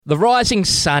The Rising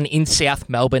Sun in South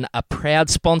Melbourne are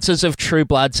proud sponsors of True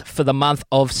Bloods for the month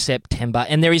of September,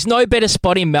 and there is no better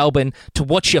spot in Melbourne to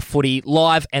watch your footy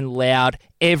live and loud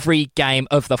every game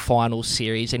of the final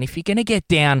series. And if you're going to get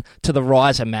down to the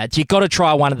Riser, Mads, you've got to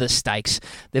try one of the steaks.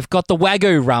 They've got the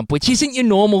Wagyu rump, which isn't your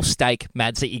normal steak,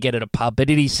 Mads, that you get at a pub,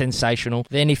 but it is sensational.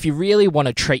 Then if you really want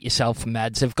to treat yourself,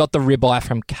 Mads, they've got the ribeye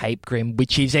from Cape Grim,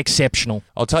 which is exceptional.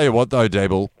 I'll tell you what though,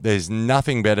 Dable, there's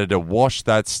nothing better to wash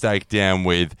that steak down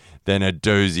with than a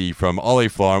doozy from Ollie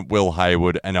Florent, Will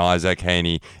Hayward and Isaac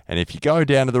Heaney. And if you go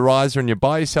down to the Riser and you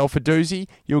buy yourself a doozy,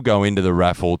 you'll go into the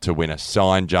raffle to win a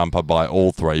signed jumper by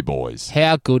all three boys.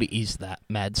 How good is that,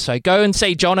 Mads? So go and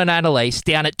see John and Annalise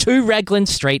down at 2 Raglan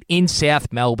Street in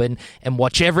South Melbourne and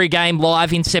watch every game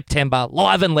live in September,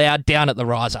 live and loud down at the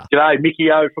Riser. G'day, Mickey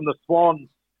O from the Swans.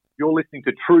 You're listening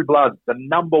to True Bloods, the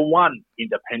 #1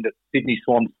 independent Sydney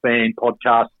Swans fan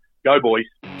podcast. Go, boys.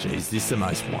 Jeez, this is the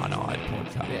most one-eyed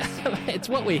podcast. Yeah, it's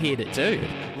what we're here to do.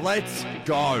 Let's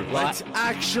go. Let's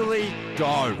actually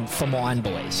go. For mine,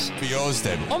 boys. For yours,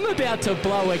 Dable. I'm about to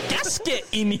blow a gasket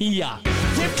in here.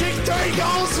 You've kicked 3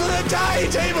 goals for the day,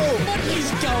 Dable. What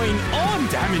is going on?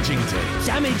 Damaging team.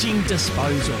 Damaging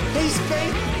disposal. He's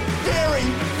been very,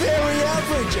 very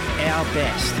average. Our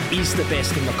best is the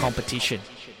best in the competition.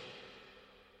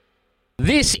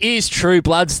 This is True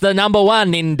Bloods, the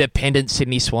 #1 independent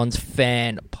Sydney Swans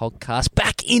fan podcast,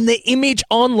 back in the Image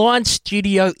Online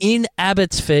studio in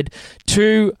Abbotsford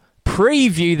to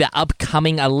preview the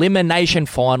upcoming Elimination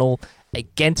final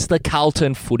against the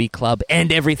Carlton Footy Club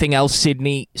and everything else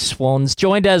Sydney Swans.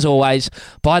 Joined as always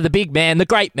by the big man, the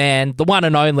great man, the one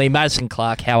and only Madison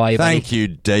Clark. How are you, buddy? Thank you,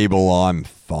 Dable. I'm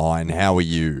fine. How are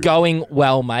you? Going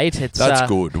well, mate. That's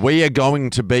good. We are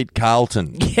going to beat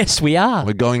Carlton. Yes, we are.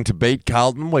 We're going to beat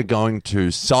Carlton. We're going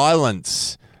to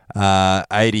silence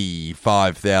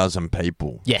 85,000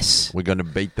 people. Yes. We're going to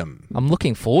beat them. I'm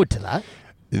looking forward to that.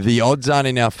 The odds aren't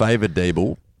in our favour,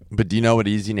 Dable, but do you know what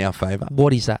is in our favour?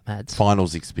 What is that, Mads?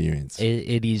 Finals experience.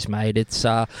 It is, mate. It's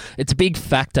a big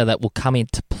factor that will come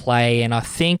into play, and I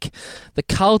think the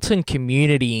Carlton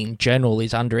community in general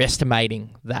is underestimating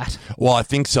that. Well, I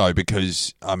think so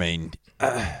because I mean,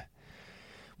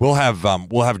 we'll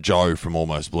have Joe from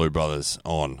Almost Blue Brothers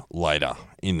on later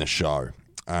in the show,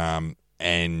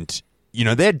 and you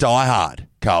know they're diehard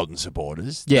Carlton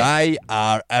supporters. Yeah. They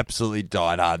are absolutely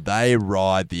diehard. They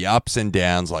ride the ups and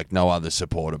downs like no other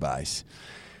supporter base.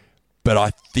 But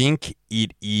I think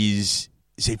it is.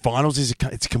 See, finals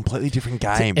it's a completely different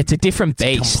game. It's a different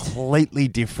beast. It's completely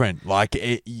different. Like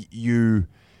I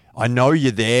know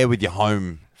you're there with your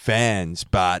home fans,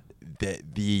 but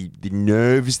the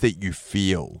nerves that you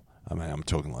feel. I mean, I'm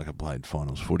talking like I played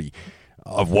finals footy.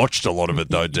 I've watched a lot of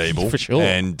it though, Dable, for sure,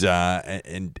 and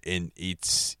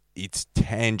it's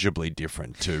tangibly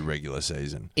different to regular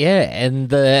season. Yeah, and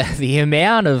the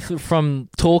amount of, from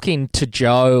talking to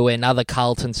Joe and other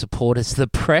Carlton supporters, the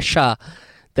pressure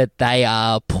that they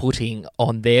are putting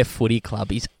on their footy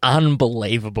club is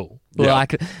unbelievable. Yep.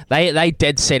 Like they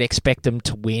dead set expect them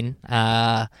to win.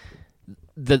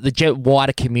 The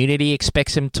wider community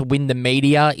expects them to win. The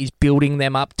media is building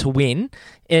them up to win,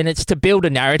 and it's to build a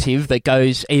narrative that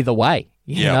goes either way.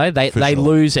 You know, they sure.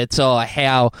 lose, it's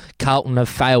how Carlton have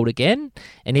failed again,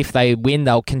 and if they win,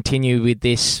 they'll continue with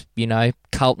this,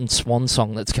 Carlton swan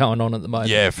song that's going on at the moment.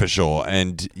 Yeah, for sure.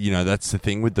 And, that's the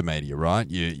thing with the media, right?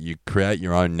 You create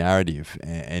your own narrative,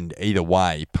 and either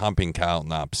way, pumping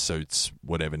Carlton up suits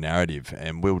whatever narrative,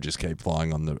 and we'll just keep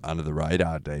flying under the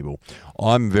radar, Dable.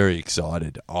 I'm very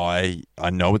excited. I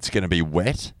know it's going to be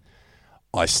wet.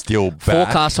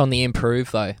 Forecast on the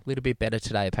improve, though. A little bit better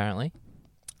today, apparently.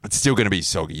 It's still going to be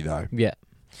soggy, though. Yeah.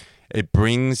 It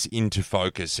brings into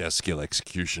focus our skill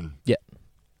execution. Yeah.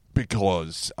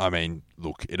 Because,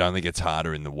 look, it only gets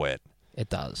harder in the wet. It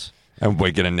does. And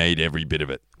we're going to need every bit of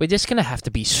it. We're just going to have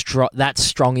to be that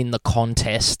strong in the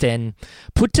contest and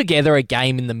put together a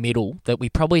game in the middle that we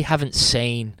probably haven't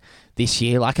seen this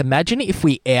year. Like, imagine if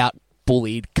we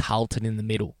out-bullied Carlton in the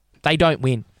middle. They don't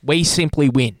win. We simply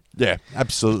win. Yeah,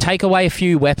 absolutely. Take away a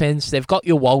few weapons. They've got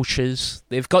your Walshes.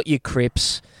 They've got your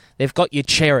Cripps. They've got your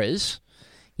Cheras.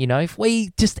 If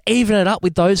we just even it up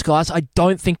with those guys, I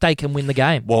don't think they can win the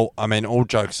game. Well, all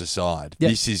jokes aside,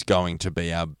 This is going to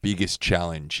be our biggest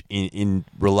challenge in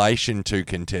relation to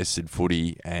contested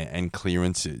footy and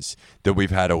clearances that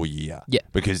we've had all year. Yeah.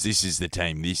 Because this is the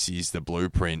team. This is the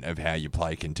blueprint of how you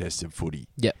play contested footy.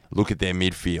 Yeah. Look at their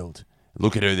midfield.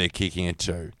 Look at who they're kicking it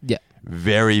to. Yeah.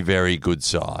 Very, very good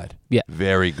side. Yeah.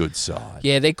 Very good side.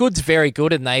 Yeah, their good's very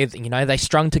good, and they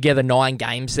strung together 9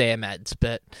 games there, Mads.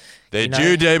 But they're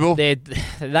due, Dable.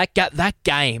 That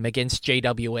game against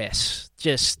GWS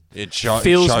just It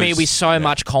fills me shows- with so yeah.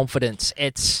 much confidence.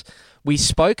 We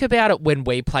spoke about it when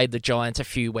we played the Giants a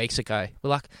few weeks ago. We're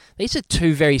like, these are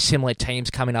two very similar teams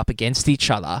coming up against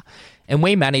each other, and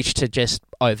we managed to just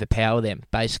overpower them,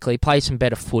 basically. Play some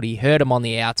better footy, hurt them on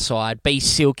the outside, be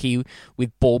silky with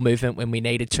ball movement when we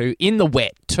needed to. In the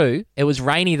wet, too. It was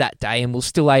rainy that day, and we're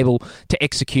still able to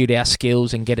execute our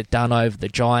skills and get it done over the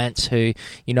Giants, who,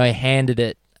 handed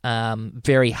it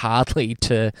very hardly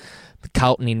to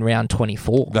Carlton in round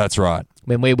 24. That's right.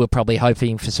 When we were probably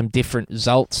hoping for some different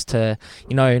results to,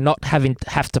 not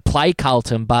have to play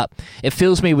Carlton, but it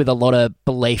fills me with a lot of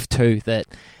belief too that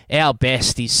our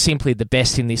best is simply the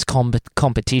best in this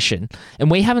competition. And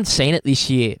we haven't seen it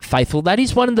this year, Faithful. That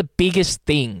is one of the biggest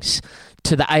things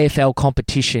to the AFL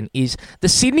competition is the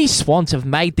Sydney Swans have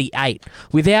made the 8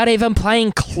 without even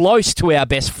playing close to our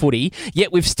best footy,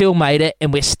 yet we've still made it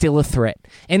and we're still a threat.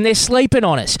 And they're sleeping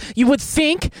on us. You would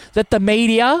think that the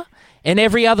media and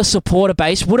every other supporter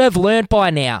base would have learned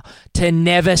by now to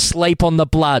never sleep on the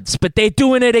Bloods. But they're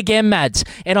doing it again, Mads.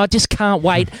 And I just can't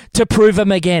wait to prove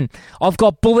them again. I've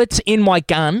got bullets in my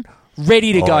gun,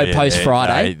 ready to go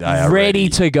post-Friday. They are ready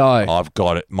to go. I've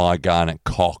got it, my gun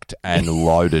cocked and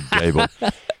loaded, people.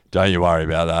 Don't you worry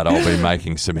about that. I'll be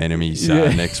making some enemies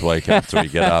next week after we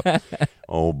get up.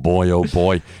 Oh,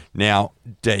 boy. Now,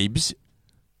 Deebs,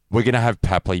 we're going to have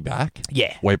Papley back.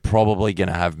 Yeah. We're probably going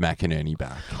to have McInerney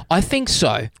back. I think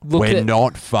so. We're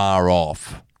not far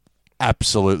off.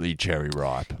 Absolutely cherry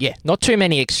ripe. Yeah, not too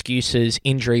many excuses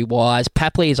injury-wise.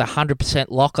 Papley is 100%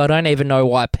 lock. I don't even know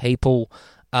why people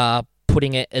are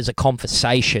putting it as a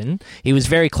conversation. He was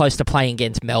very close to playing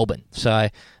against Melbourne. So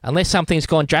unless something's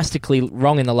gone drastically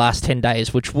wrong in the last 10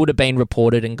 days, which would have been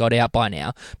reported and got out by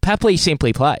now, Papley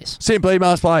simply plays. Simply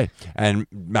must play. And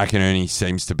McInerney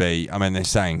seems to be, they're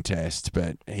saying test,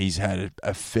 but he's had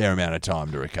a fair amount of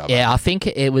time to recover. Yeah, I think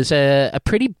it was a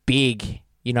pretty big,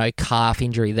 calf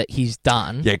injury that he's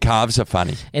done. Yeah, calves are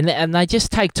funny. And they just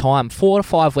take time, 4 to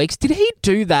 5 weeks. Did he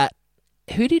do that?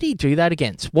 Who did he do that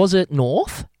against? Was it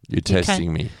North? You're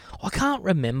testing me. I can't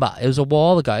remember. It was a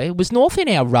while ago. It was North in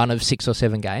our run of 6 or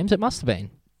 7 games. It must have been.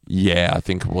 Yeah, I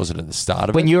think it was at the start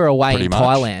of when you were away pretty in much.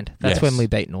 Thailand. That's Yes. when we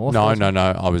beat North. No. wasn't it?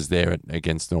 I was there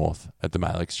against North at the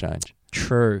Mail Exchange.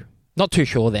 True. Not too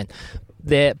sure then.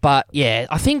 But yeah,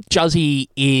 I think Juzzy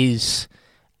is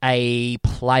a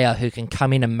player who can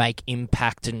come in and make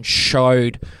impact, and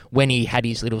showed when he had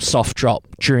his little soft drop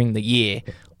during the year,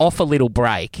 off a little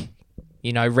break,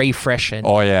 refresh, and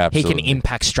Oh, yeah, he absolutely. can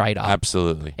impact straight up.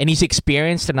 Absolutely. And he's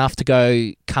experienced enough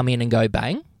to come in and go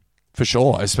bang. For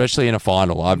sure, especially in a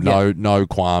final. I've no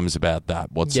qualms about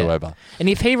that whatsoever. Yeah. And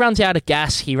if he runs out of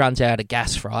gas, he runs out of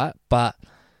gas, right? But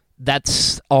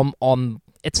that's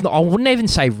it's not. I wouldn't even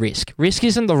say risk. Risk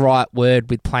isn't the right word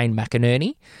with playing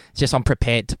McInerney. It's just I'm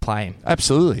prepared to play him.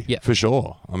 Absolutely. Yeah. For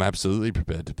sure. I'm absolutely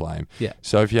prepared to play him. Yeah.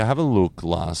 So if you have a look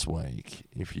last week,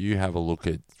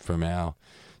 at from our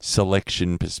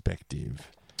selection perspective,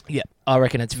 Yeah, I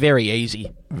reckon it's very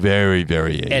easy. very,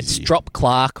 very easy. It's drop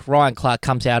Clark. Ryan Clark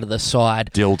comes out of the side.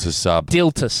 Dill to sub.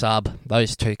 Dill to sub.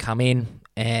 Those two come in,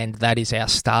 and that is our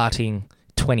starting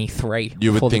 23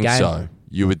 You for would the think game. so.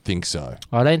 You would think so.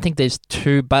 I don't think there's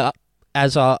two, but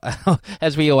as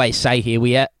we always say here,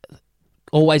 we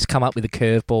always come up with a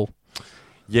curveball.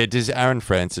 Yeah, does Aaron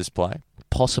Francis play?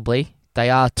 Possibly. They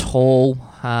are tall.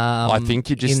 I think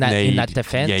you just need in that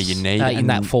defence. Yeah, you need in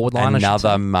that forward line.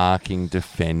 another marking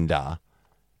defender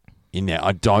in there.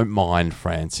 I don't mind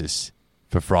Francis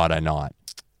for Friday night.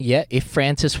 Yeah, if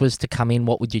Francis was to come in,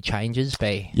 what would your changes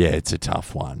be? Yeah, it's a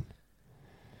tough one.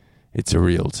 It's a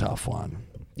real tough one.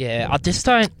 Yeah, I just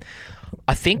don't.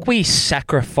 I think we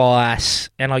sacrifice,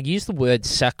 and I use the word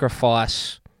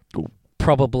sacrifice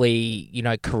probably,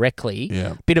 correctly.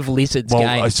 Yeah. Bit of Lizard's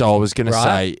game. So I was going to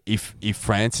right? say, if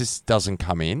Francis doesn't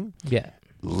come in, Yeah.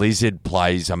 Lizard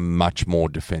plays a much more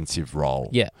defensive role.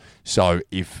 Yeah. So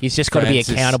if He's just got to be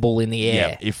accountable in the air.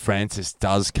 Yeah, if Francis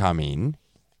does come in,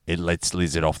 it lets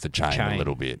Lizard off the chain a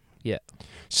little bit. Yeah.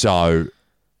 So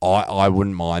I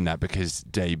wouldn't mind that, because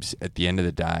Deebs, at the end of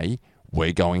the day,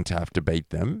 we're going to have to beat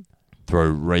them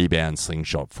through rebound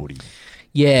slingshot footy.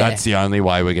 Yeah. That's the only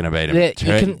way we're going to beat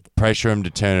them. Yeah, Pressure them to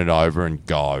turn it over and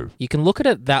go. You can look at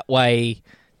it that way.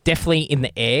 Definitely in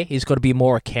the air, he's got to be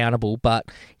more accountable, but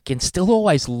can still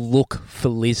always look for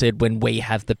Lizard when we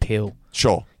have the pill.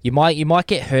 Sure. You might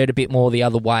get hurt a bit more the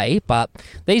other way, but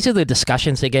these are the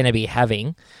discussions they're going to be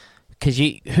having. Because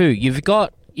you've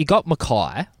got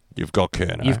Mackay, You've got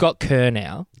Kerner. you've got Kerr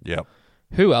now. Yep.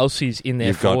 Who else is in their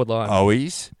You've forward got line?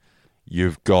 Owies.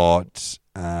 You've got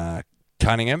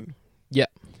Cunningham. Yep.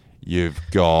 You've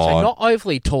got... So not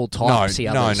overly tall types, the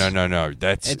others. No.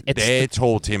 Their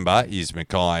tall timber is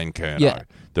Mackay and Curnow. Yeah.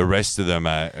 The rest of them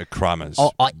are crummers,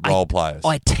 role players.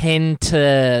 I tend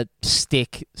to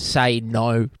say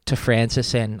no to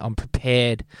Francis, and I'm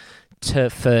prepared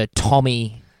for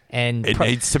Tommy. And it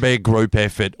needs to be a group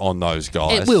effort on those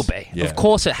guys. It will be. Yeah. Of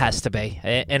course it has to be.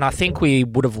 And I think we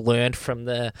would have learned from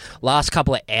the last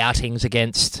couple of outings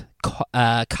against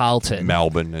Carlton.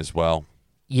 Melbourne as well.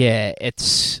 Yeah,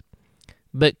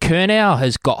 but Curnow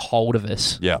has got hold of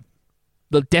us. Yeah.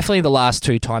 Definitely the last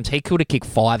two times. He could have kicked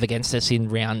 5 against us in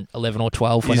round 11 or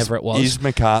 12, whenever it was. Is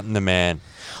McCartan the man?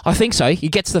 I think so. He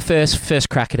gets the first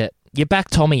crack at it. You back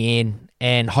Tommy in,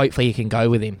 and hopefully you can go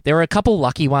with him. There are a couple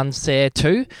lucky ones there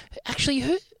too.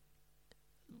 Actually,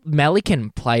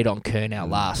 Malikan played on Curnow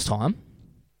last time.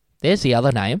 There's the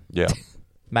other name. Yeah.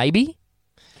 Maybe.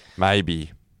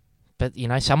 But,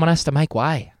 someone has to make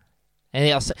way.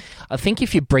 And I think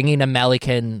if you bring in a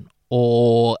Malikan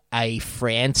or a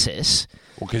Francis...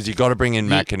 Well, because you've got to bring in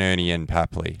McInerney and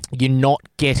Papley. You're not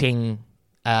getting...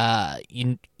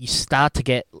 you start to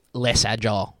get less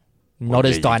agile. Not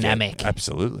as dynamic.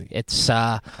 Absolutely. It's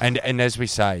and as we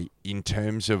say, in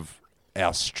terms of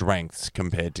our strengths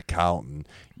compared to Carlton,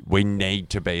 we need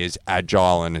to be as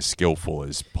agile and as skillful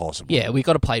as possible. Yeah, we've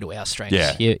got to play to our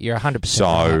strengths. Yeah. You're 100% So,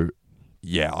 right.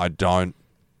 yeah, I don't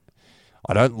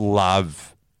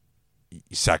love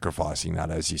sacrificing that,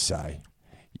 as you say.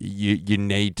 You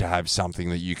need to have something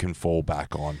that you can fall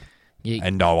back on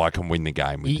and know I can win the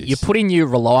game with this. You're putting your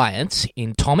reliance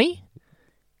in Tommy,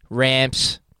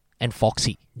 Ramps, and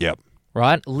Foxy. Yep.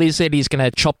 Right? Lizard is going to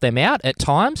chop them out at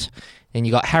times. And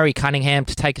you got Harry Cunningham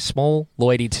to take a small,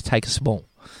 Lloydie to take a small.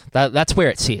 That's where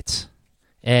it sits.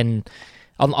 And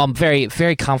I'm very,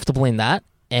 very comfortable in that.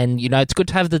 And, it's good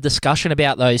to have the discussion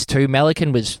about those two.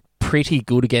 Malikan was pretty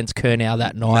good against Curnow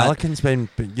that night. Malikan's been,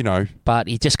 But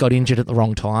he just got injured at the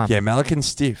wrong time. Yeah, Malikan's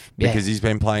stiff because he's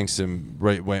been playing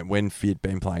when fit,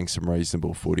 been playing some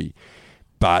reasonable footy.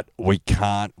 But we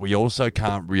also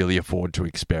can't really afford to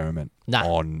experiment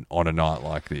on a night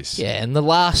like this. Yeah, and the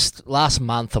last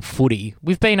month of footy,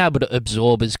 we've been able to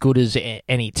absorb as good as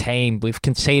any team. We've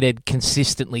conceded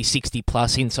consistently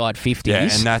 60-plus inside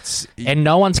 50s. Yeah, and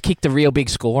no one's kicked a real big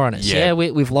score on us. Yeah,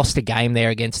 we've lost a game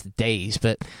there against the D's,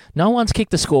 but no one's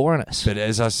kicked a score on us. But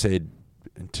as I said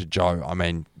to Joe, I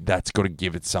mean, that's got to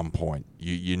give at some point.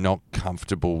 You're not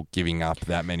comfortable giving up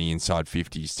that many inside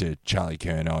 50s to Charlie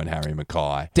Curnow and Harry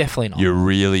Mackay. Definitely not. You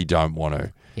really don't want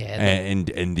to. Yeah,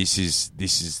 and this is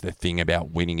the thing about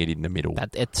winning it in the middle.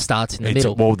 It starts in the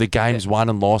middle. Well, the game's won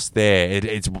and lost there.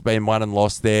 It's been won and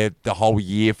lost there the whole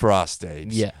year for us,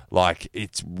 Steve. Yeah, like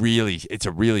it's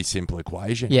a really simple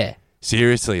equation. Yeah,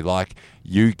 seriously, like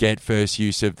you get first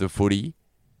use of the footy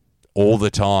all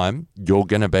the time, you're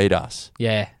going to beat us.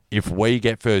 Yeah. If we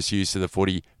get first use of the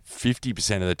footy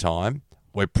 50% of the time,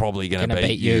 we're probably going to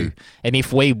beat you. And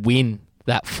if we win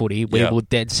that footy, we will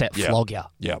dead set flog you.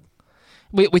 Yep.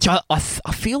 Which I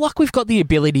feel like we've got the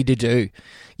ability to do.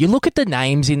 You look at the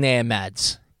names in there,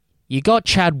 Mads. You got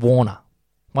Chad Warner,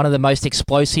 one of the most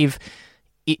explosive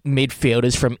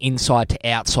midfielders from inside to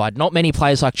outside. Not many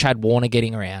players like Chad Warner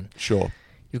getting around. Sure.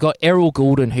 You've got Errol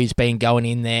Goulden, who's been going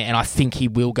in there, and I think he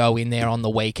will go in there on the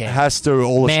weekend. Has to,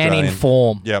 all Man Australian. in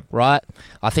form, yep. Right?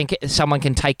 I think someone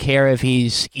can take care of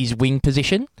his wing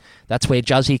position. That's where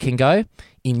Juzzy can go.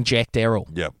 Inject Errol.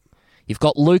 Yep. You've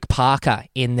got Luke Parker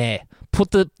in there.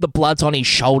 Put the bloods on his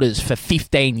shoulders for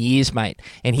 15 years, mate,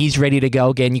 and he's ready to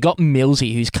go again. You got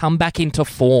Millsy, who's come back into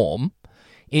form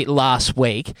last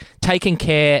week, taking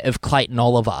care of Clayton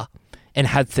Oliver, and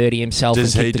had 30 himself.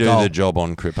 Does and he kicked do the goal. the job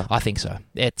on Cripper? I think so.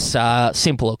 It's a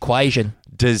simple equation.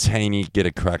 Does Heaney get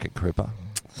a crack at Cripper?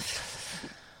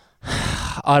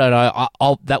 I don't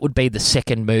know. That would be the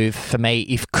second move for me.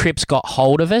 If Cripps got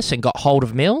hold of us and got hold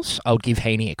of Mills, I would give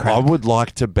Heaney a crack. I would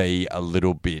like to be a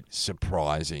little bit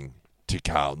surprising to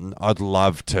Carlton. I'd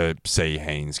love to see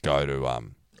Haynes go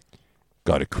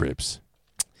to Cripps.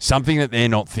 Something that they're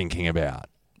not thinking about.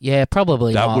 Yeah,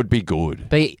 probably that not. would be good.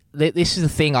 But this is the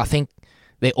thing. I think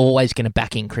they're always going to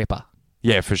back in Cripper.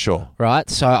 Yeah, for sure. Right?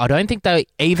 So I don't think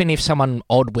even if someone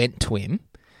odd went to him,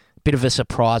 bit of a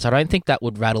surprise, I don't think that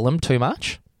would rattle him too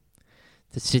much.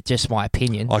 That's just my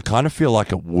opinion. I kind of feel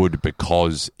like it would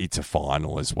because it's a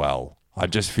final as well. I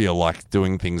just feel like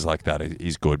doing things like that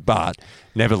is good. But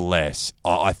nevertheless,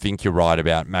 I think you're right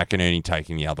about McInerney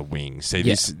taking the other wing. See,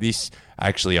 this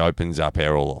actually opens up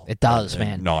Errol. It does,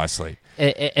 man. Nicely.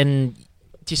 And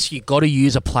just you got to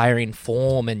use a player in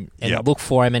form and look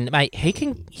for him. And mate,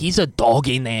 he's a dog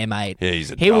in there, mate. Yeah,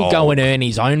 he's a he dog. will go and earn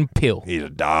his own pill. He's a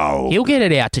dog. He'll get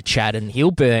it out to Chad and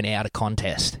he'll burn out a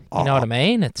contest. You know what I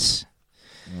mean? It's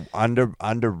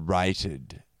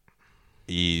underrated.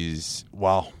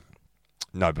 No.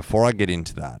 Before I get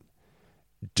into that,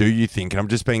 do you think? And I'm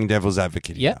just being devil's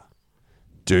advocate here.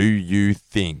 Do you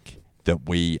think that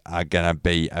we are going to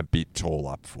be a bit tall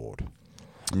up forward?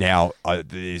 Now,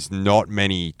 there's not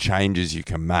many changes you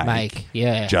can make.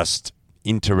 Just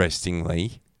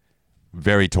interestingly,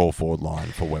 very tall forward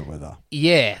line for wet weather.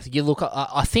 Yeah, you look.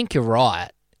 I think you're right.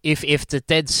 If it's a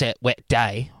dead set wet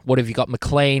day, what have you got?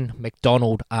 McLean,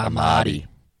 McDonald, Armadi,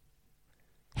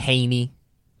 Heaney,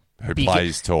 who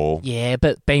plays tall. Yeah,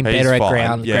 but being He's better at fine.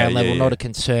 ground level, not a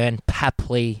concern.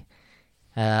 Papley,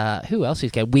 who else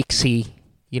is going? Wixie.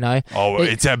 You know,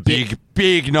 it's a big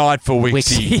night for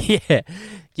Wixie.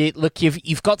 Yeah. Look,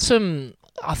 you've got some.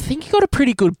 I think you've got a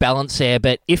pretty good balance there.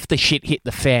 But if the shit hit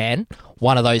the fan,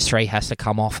 one of those three has to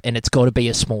come off, and it's got to be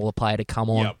a smaller player to come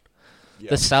on. Yep.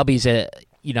 The subbies are.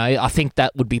 I think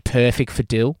that would be perfect for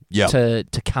Dill to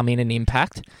come in and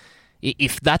impact.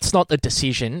 If that's not the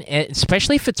decision,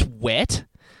 especially if it's wet,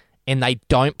 and they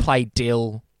don't play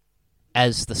Dill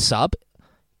as the sub.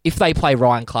 If they play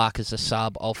Ryan Clark as a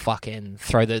sub, I'll fucking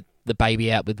throw the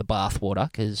baby out with the bathwater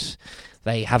because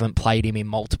they haven't played him in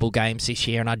multiple games this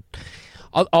year. And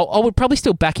I would probably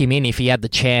still back him in if he had the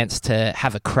chance to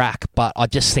have a crack, but I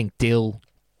just think Dill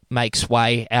makes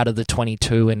way out of the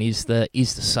 22 and is the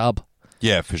sub.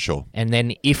 Yeah, for sure. And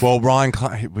then Ryan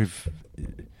Clark,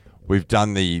 we've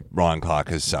done the Ryan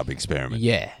Clark as sub experiment.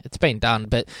 Yeah, it's been done,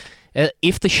 but.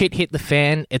 If the shit hit the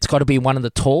fan, it's got to be one of the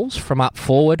talls from up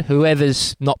forward.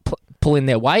 Whoever's not pulling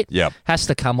their weight has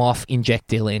to come off, inject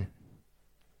Dill in.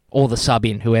 Or the sub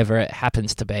in, whoever it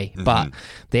happens to be. Mm-hmm. But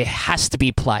there has to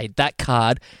be played. That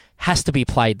card has to be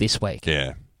played this week.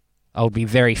 Yeah. I would be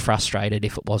very frustrated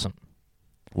if it wasn't.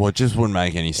 Well, it just wouldn't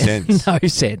make any sense. No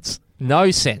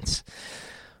sense.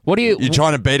 You're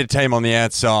trying to beat a team on the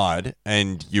outside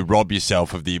and you rob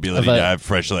yourself of the ability to have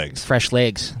fresh legs. Fresh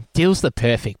legs. Dill's the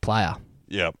perfect player.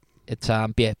 Yep. It's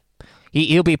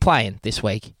he'll be playing this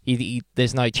week.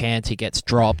 There's no chance he gets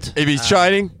dropped. If he's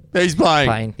training, he's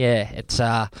playing. Yeah, it's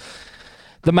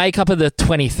the makeup of the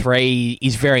 23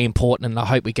 is very important, and I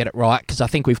hope we get it right because I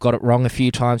think we've got it wrong a few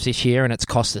times this year, and it's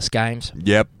cost us games.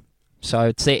 Yep.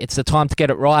 So it's the time to get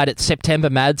it right. It's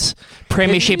September, Mads.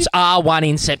 Premierships are won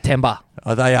in September.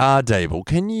 Oh, they are, Dable.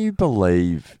 Can you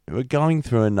believe we're going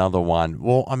through another one?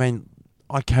 Well, I mean,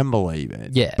 I can believe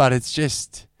it. Yeah. But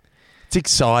it's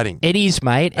exciting. It is,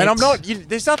 mate. And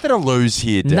there's nothing to lose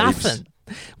here, Dave.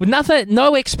 Nothing.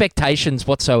 No expectations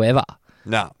whatsoever.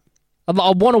 No. I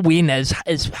want to win as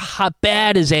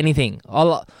bad as anything.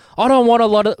 I don't want a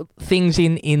lot of things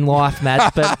in life,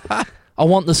 Mads, but I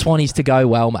want the Swannies to go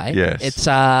well, mate. Yes.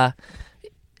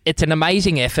 It's an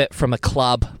amazing effort from a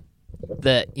club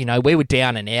that, we were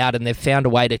down and out and they've found a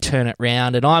way to turn it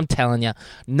round. And I'm telling you,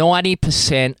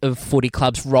 90% of footy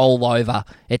clubs roll over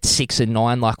at 6 and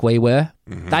 9 like we were.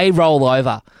 Mm-hmm. They roll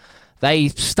over. They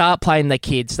start playing the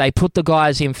kids. They put the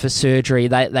guys in for surgery.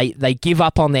 They give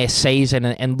up on their season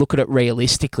and look at it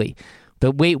realistically.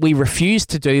 But we refused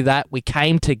to do that. We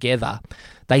came together.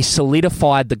 They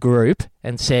solidified the group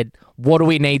and said, what do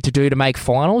we need to do to make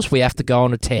finals? We have to go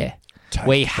on a tear.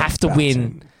 We have to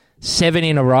win 7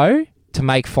 in a row to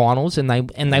make finals, and they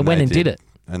went and did it.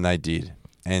 And they did.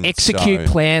 And execute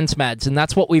plans, Mads, and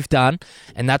that's what we've done,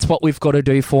 and that's what we've got to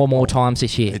do 4 more times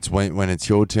this year. It's when it's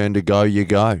your turn to go, you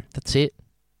go. That's it.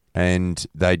 And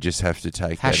they just have to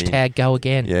take hashtag go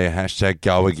again. Yeah, hashtag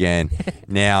go again.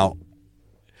 Now,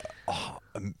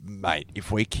 mate,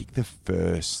 if we kick the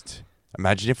first...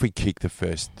 Imagine if we kick the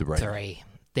first 3.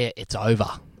 It's over.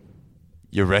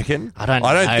 You reckon? I don't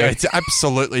know. It's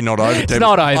absolutely not over. It's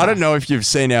not over. I don't know if you've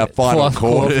seen our final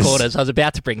quarters. I was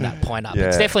about to bring that point up. Yeah.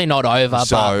 It's definitely not over,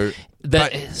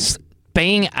 but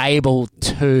being able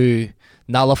to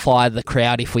nullify the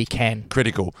crowd if we can.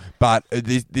 Critical. But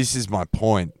this is my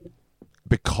point.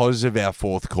 Because of our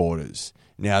fourth quarters.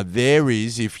 Now, there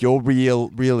is, if you're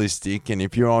realistic and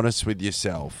if you're honest with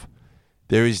yourself,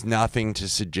 there is nothing to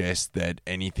suggest that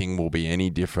anything will be any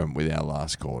different with our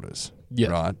last quarters. Yeah.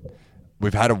 Right?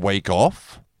 We've had a week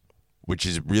off, which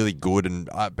is really good,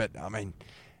 but I mean,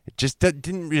 it just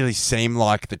didn't really seem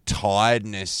like the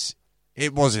tiredness.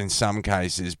 It was in some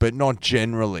cases, but not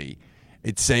generally.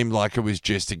 It seemed like it was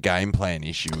just a game plan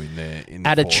issue in the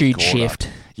attitude shift.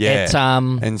 Yeah,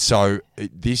 and so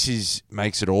this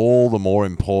makes it all the more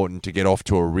important to get off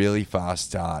to a really fast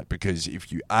start because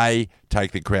if you A,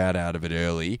 take the crowd out of it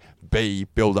early, B,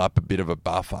 build up a bit of a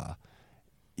buffer.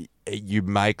 you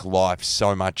make life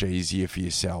so much easier for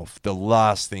yourself. The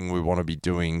last thing we want to be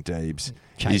doing, Deebs,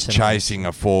 is chasing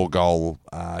a 4-goal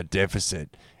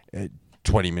deficit at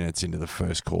 20 minutes into the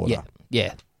first quarter.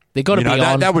 Yeah. They've got to be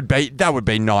on. That would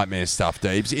be nightmare stuff,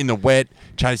 Deebs. In the wet,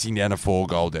 chasing down a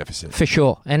 4-goal deficit. For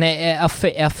sure. And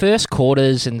our first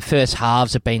quarters and first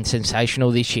halves have been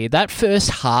sensational this year. That first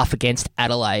half against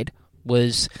Adelaide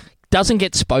doesn't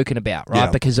get spoken about,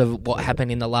 right, because of what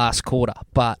happened in the last quarter.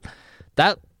 But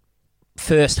that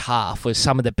first half was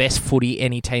some of the best footy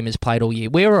any team has played all year.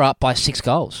 We were up by 6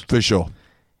 goals. For sure.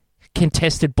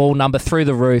 Contested ball number through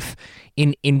the roof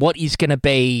in what is going to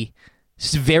be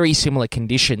very similar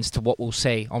conditions to what we'll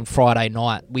see on Friday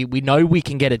night. We know we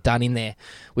can get it done in there.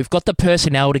 We've got the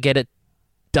personnel to get it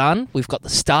done. We've got the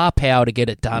star power to get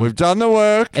it done. We've done the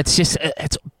work. It's just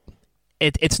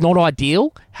it's not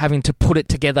ideal having to put it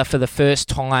together for the first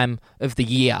time of the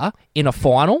year in a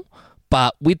final,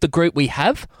 but with the group we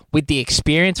have, with the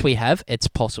experience we have, it's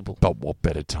possible. But what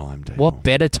better time, Daniel? What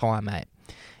better time, mate?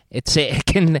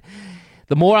 The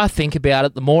more I think about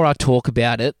it, the more I talk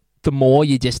about it, the more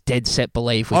you just dead set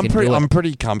believe we can do it. I'm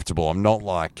pretty comfortable. I'm not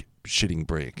like shitting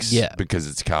bricks because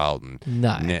it's Carlton.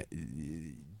 No.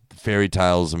 Fairy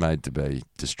tales are made to be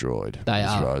destroyed They as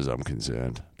are. far as I'm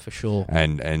concerned. For sure.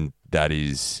 And that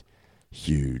is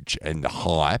huge. And the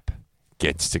hype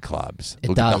gets to clubs. It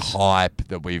Look at does. the hype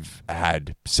that we've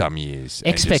had some years.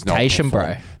 and just not Expectation, bro.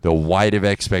 perform. The weight of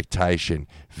expectation,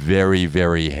 very,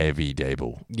 very heavy,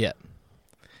 Deeble. Yeah.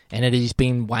 And it has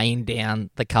been weighing down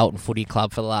the Carlton Footy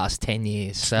Club for the last 10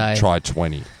 years. So Try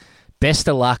 20. best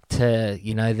of luck to,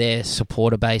 their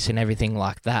supporter base and everything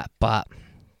like that. But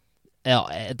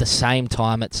at the same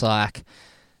time, it's like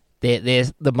they're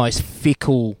the most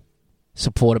fickle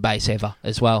supporter base ever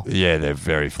as well. Yeah, they're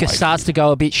very flaky. It starts to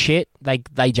go a bit shit,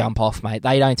 they jump off, mate.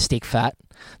 They don't stick fat.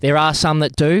 There are some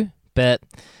that do, but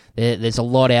there's a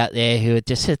lot out there who are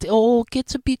just said, it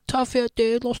gets a bit tough out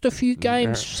there, lost a few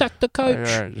games, sack the coach,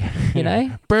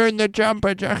 Burn the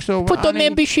jumper, Jackson. Put the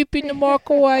membership in the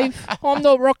microwave. I'm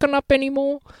not rocking up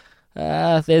anymore.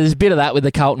 There's a bit of that with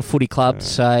the Carlton Footy Club,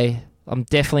 so I'm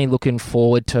definitely looking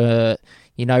forward to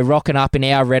rocking up in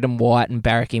our red and white and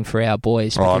barracking for our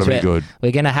boys. Oh, it'll be good.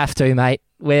 We're going to have to, mate.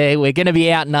 We're going to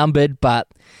be outnumbered, but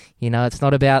it's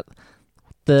not about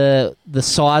the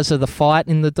size of the fight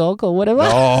in the dog or whatever.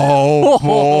 Oh,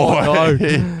 boy. No.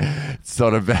 It's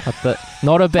not about...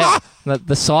 Not about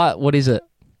the size. What is it?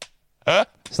 Huh?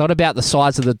 It's not about the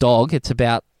size of the dog. It's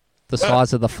about the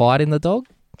size of the fight in the dog.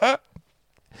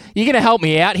 You going to help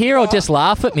me out here or just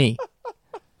laugh at me?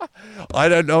 I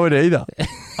don't know it either.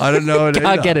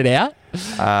 Can't get it out.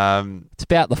 It's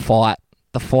about the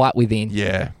fight within.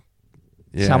 Yeah.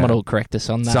 Someone will correct us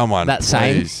on that. Someone, that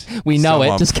saying. please. We know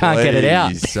it, just can't get it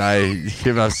out. Say,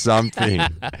 give us something.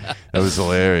 That was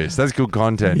hilarious. That's good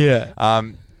content. Yeah.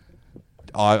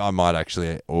 I might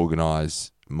actually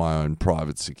organise my own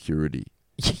private security.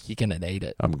 You're going to need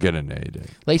it. I'm going to need it.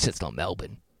 At least it's not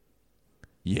Melbourne.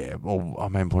 Yeah, well, I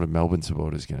mean, what are Melbourne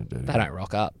supporters going to do? They don't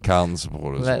rock up. Carlton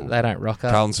supporters. They don't rock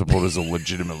up. Carlton supporters will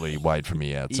legitimately wait for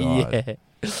me outside.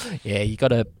 Yeah, you got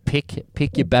to pick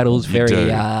your battles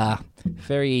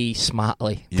very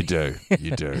smartly. You do.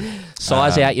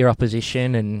 Size out your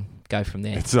opposition and go from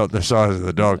there. It's not the size of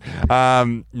the dog.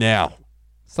 Now.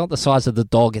 It's not the size of the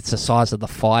dog, it's the size of the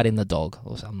fight in the dog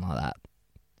or something like that.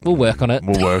 We'll work on it.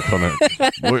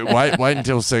 Wait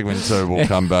until segment 2. We'll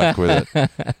come back with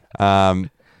it.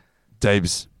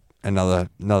 Deebs,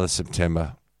 another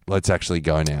September. Let's actually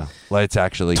go now.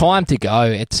 Time to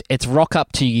go. It's rock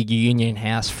up to your Union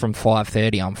House from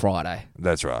 5:30 on Friday.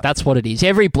 That's right. That's what it is.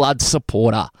 Every blood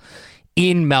supporter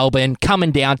in Melbourne,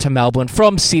 coming down to Melbourne,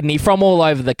 from Sydney, from all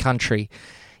over the country.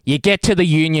 You get to the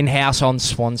Union House on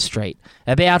Swan Street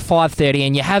about 5:30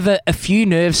 and you have a few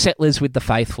nerve settlers with the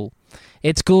faithful.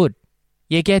 It's good.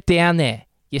 You get down there,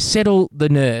 you settle the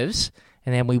nerves,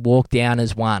 and then we walk down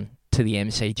as one to the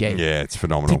MCG. Yeah, it's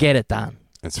phenomenal. To get it done.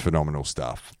 It's phenomenal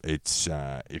stuff. It's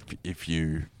I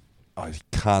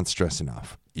can't stress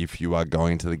enough, if you are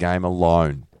going to the game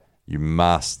alone, you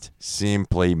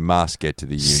simply must get to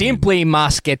the Union. Simply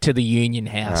must get to the Union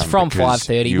House from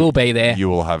 5:30. We'll be there. You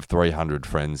will have 300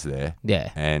 friends there. Yeah.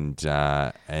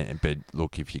 But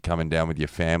look, if you're coming down with your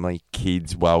family,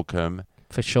 kids welcome.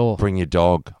 For sure. Bring your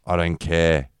dog. I don't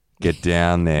care. Get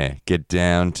down there. Get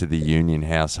down to the Union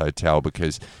House Hotel,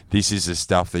 because this is the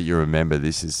stuff that you remember.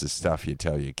 This is the stuff you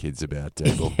tell your kids about,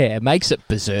 Devil. Yeah, it makes it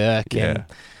berserk. Yeah. And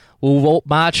we'll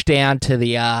march down to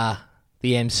the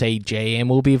MCG and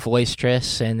we'll be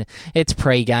boisterous, and it's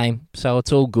pre-game, so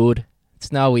it's all good.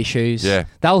 It's no issues. Yeah.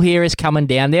 They'll hear us coming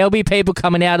down. There'll be people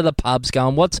coming out of the pubs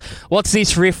going, what's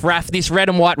this riff-raff, this red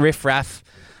and white riff-raff?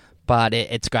 But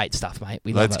it's great stuff, mate.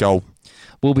 We love Let's it. go.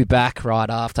 We'll be back right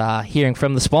after hearing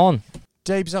from the Spawn.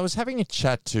 Deebs, I was having a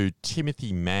chat to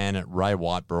Timothy Mann at Ray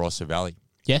White, Barossa Valley.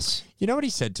 Yes. You know what he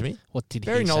said to me? What did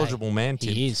Very he say? knowledgeable man,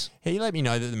 Tim. He is. He let me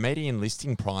know that the median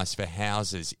listing price for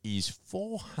houses is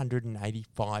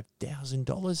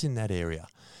 $485,000 in that area.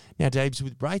 Now, Deebs,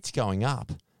 with rates going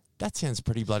up, that sounds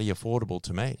pretty bloody affordable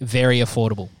to me. Very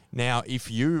affordable. Now,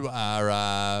 if you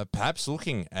are perhaps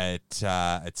looking at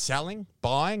selling,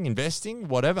 buying, investing,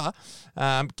 whatever,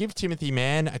 give Timothy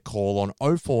Mann a call on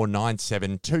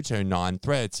 0497 229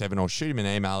 387 or shoot him an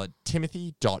email at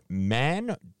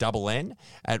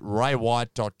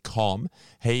timothy.mann@raywhite.com.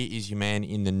 He is your man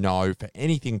in the know for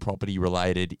anything property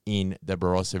related in the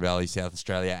Barossa Valley, South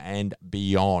Australia and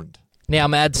beyond. Now,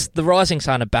 Mads, the Rising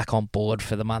Sun are back on board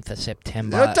for the month of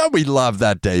September. Don't we love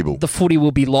that, Deeble? The footy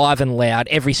will be live and loud.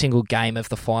 Every single game of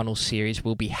the final series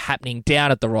will be happening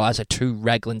down at the Riser 2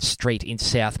 Raglan Street in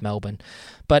South Melbourne.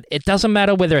 But it doesn't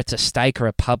matter whether it's a steak or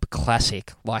a pub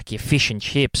classic, like your fish and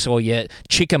chips or your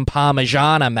chicken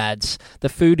parmigiana, Mads. The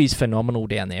food is phenomenal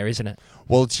down there, isn't it?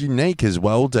 Well, it's unique as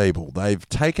well, Deeble. They've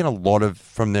taken a lot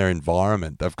from their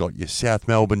environment. They've got your South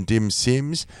Melbourne dim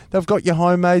sims. They've got your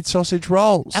homemade sausage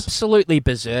rolls. Absolutely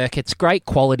berserk. It's great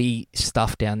quality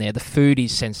stuff down there. The food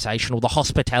is sensational. The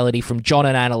hospitality from John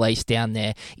and Annalise down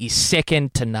there is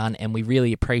second to none, and we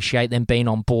really appreciate them being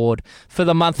on board for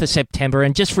the month of September.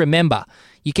 And just remember,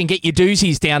 you can get your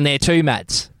doozies down there too,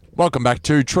 Mads. Welcome back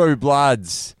to True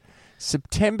Bloods.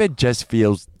 September just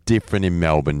feels different in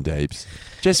Melbourne, Deeps.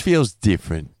 Just feels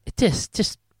different. It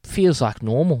just feels like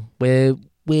normal. We're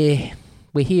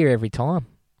here every time.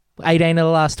 18 of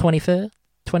the last 21.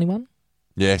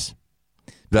 Yes,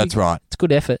 that's right. It's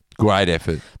good effort. Great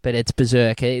effort. But it's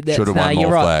berserk. Should have won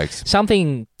more flags.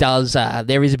 Something does.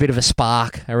 There is a bit of a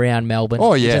spark around Melbourne.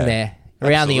 Oh yeah, isn't there?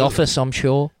 Around Absolutely. the office, I'm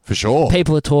sure. For sure.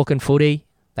 People are talking footy.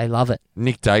 They love it.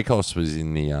 Nick Dacos was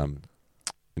in the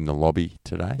lobby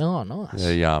today. Oh, nice.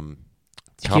 The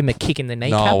Give him a kick in the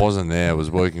kneecap. No, I wasn't there. I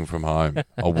was working from home.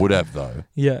 I would have though.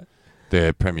 Yeah.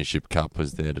 Their Premiership Cup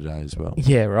was there today as well.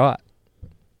 Yeah, right.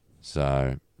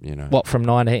 So What from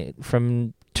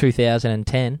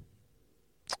 2010?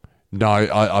 No,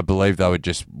 I believe they were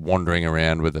just wandering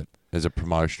around with it as a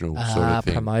promotional sort of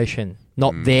thing. Promotion.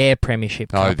 Not their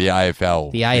Premiership Cup. No, the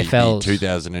AFL. The AFL's. The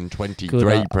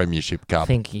 2023 Premiership Cup. I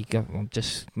think I'm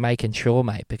just making sure,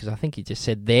 mate, because I think you just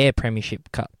said their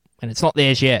Premiership Cup, and it's not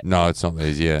theirs yet. No, it's not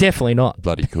theirs yet. Definitely not.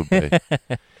 Bloody could be.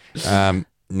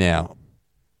 Now,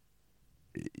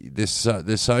 the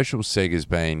social seg has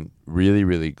been really,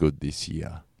 really good this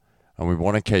year, and we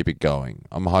want to keep it going.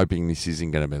 I'm hoping this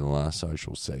isn't going to be the last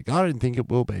social seg. I don't think it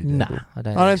will be. Nah, I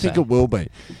don't think it will be.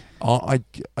 I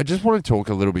just want to talk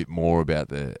a little bit more about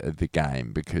the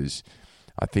game, because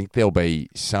I think there'll be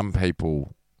some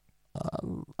people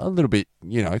a little bit,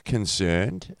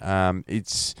 concerned.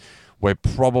 This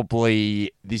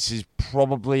is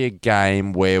probably a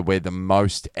game where we're the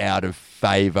most out of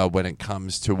favour when it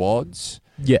comes to odds.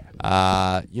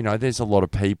 Yeah. There's a lot of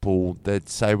people that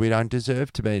say we don't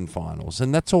deserve to be in finals,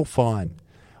 and that's all fine.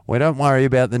 We don't worry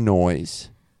about the noise.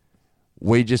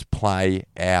 We just play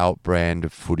our brand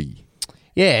of footy.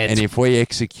 Yeah. And if we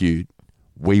execute,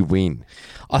 we win.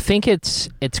 I think it's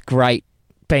great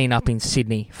being up in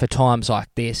Sydney for times like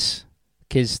this,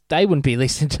 because they wouldn't be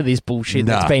listening to this bullshit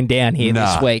that's been down here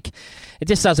this week. It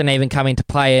just doesn't even come into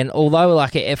play. And although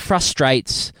it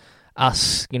frustrates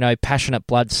us, passionate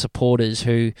blood supporters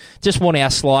who just want our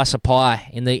slice of pie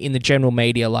in the general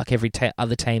media like every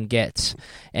other team gets.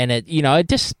 And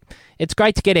it's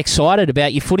great to get excited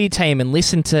about your footy team and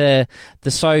listen to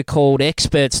the so-called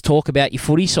experts talk about your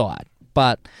footy side.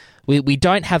 But we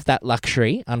don't have that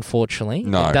luxury, unfortunately.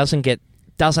 No. It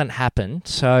doesn't happen.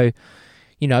 So,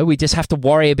 we just have to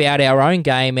worry about our own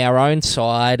game, our own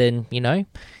side, and, you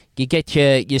get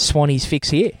your Swannies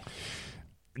fix here.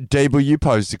 Deeble, you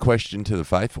posed a question to the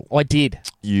faithful. I did.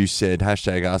 You said,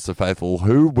 #AskTheFaithful,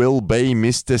 who will be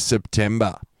Mr.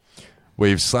 September?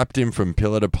 We've slapped him from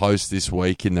pillar to post this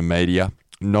week in the media.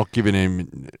 Not giving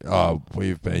him...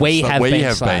 We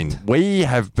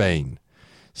have been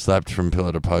slapped from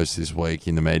pillar to post this week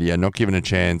in the media. Not given a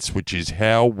chance, which is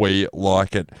how we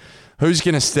like it. Who's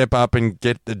going to step up and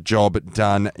get the job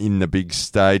done in the big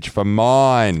stage? For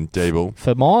mine, Deeble.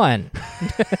 For mine.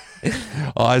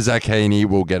 Isaac Heaney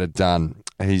will get it done.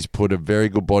 He's put a very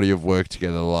good body of work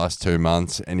together the last 2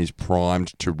 months and is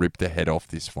primed to rip the head off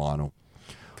this final.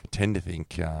 I tend to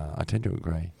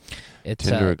agree.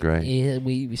 Yeah,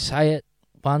 we say it.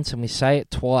 once and we say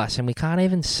it twice, and we can't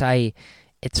even say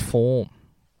it's form,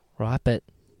 right? But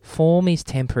form is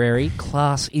temporary,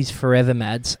 class is forever,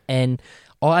 Mads. And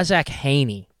Isaac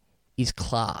Heaney is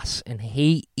class, and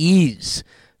he is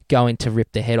going to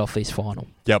rip the head off this final.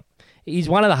 Yep. He's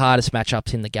one of the hardest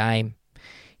matchups in the game.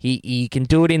 He can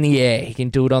do it in the air. He can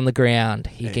do it on the ground.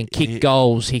 He can kick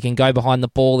goals. He can go behind the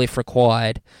ball if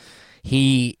required.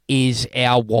 He is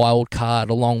our wild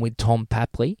card along with Tom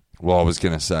Papley. Well, I was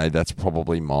going to say that's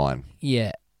probably mine.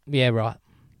 Yeah, right.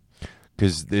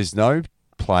 Because there's no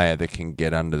player that can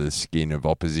get under the skin of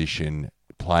opposition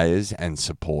players and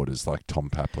supporters like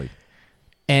Tom Papley.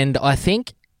 And I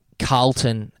think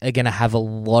Carlton are going to have a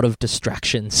lot of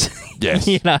distractions. Yes.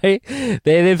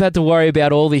 They've had to worry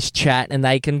about all this chat, and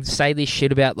they can say this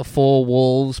shit about the four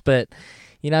walls, but,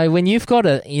 when you've got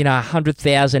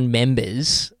 100,000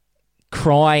 members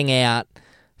crying out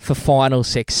for final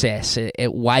success,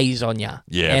 it weighs on you.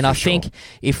 Yeah, and I sure. think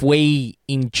if we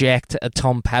inject a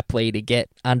Tom Papley to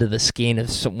get under the skin of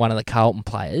one of the Carlton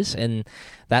players, and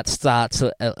that starts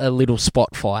a little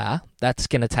spot fire, that's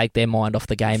going to take their mind off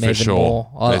the game for even sure.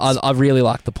 more. I really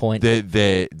like the point.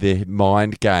 Their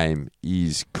mind game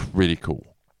is critical.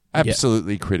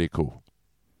 Absolutely critical.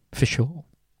 For sure.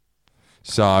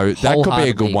 So that could be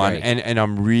a good Wholeheartedly one. agree. And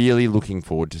I'm really looking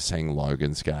forward to seeing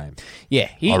Logan's game. Yeah.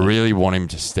 I really want him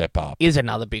to step up. Is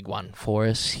another big one for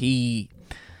us. I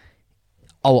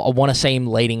want to see him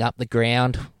leading up the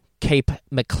ground. Keep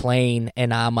McLean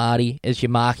and Armadi as your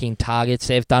marking targets.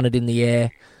 They've done it in the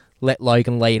air. Let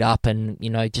Logan lead up and,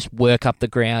 just work up the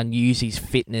ground, use his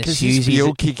fitness. Because his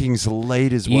field kicking's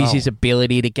elite as well. Use his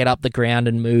ability to get up the ground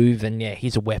and move. And,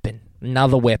 he's a weapon.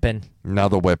 Another weapon.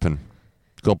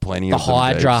 Got plenty The of them.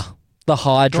 Hydra. The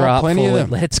Hydra Got up plenty of forward. them.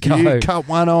 Let's go. You cut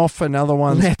one off, another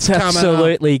one. Let's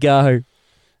absolutely go.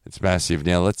 It's massive.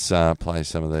 Now let's play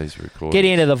some of these recordings. Get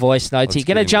into the voice notes. You're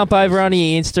going to jump over onto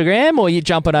your Instagram, or you're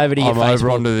jumping over to your Facebook? I'm over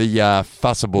onto the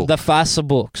Fussable. The Fusser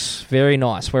Books. Very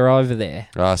nice. We're over there.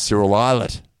 Cyril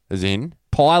Islet is in.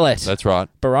 Pilot. That's right.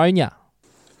 Baronia.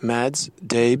 Mads,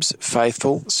 Deebs,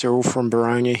 Faithful, Cyril from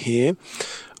Baronia here.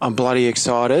 I'm bloody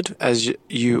excited, as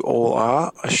you all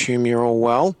are. Assume you're all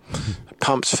well.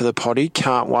 Pumped for the potty.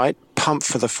 Can't wait. Pumped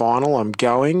for the final. I'm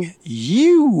going.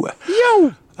 Yo!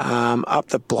 Up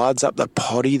the Bloods, up the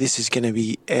potty. This is going to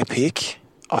be epic.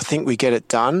 I think we get it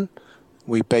done.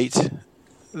 We beat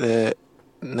the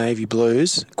Navy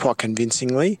Blues quite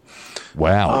convincingly.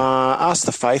 Wow. Ask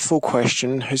the faithful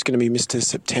question, who's going to be Mr.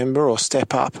 September or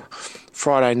step up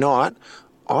Friday night?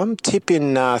 I'm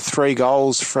tipping 3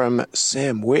 goals from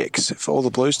Sam Wicks for all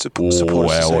the Blues supporters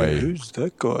to say, who's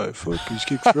that guy? Fuck, he's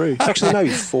kicked 3. It's actually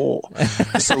maybe 4.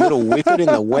 Just a little whippet in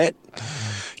the wet.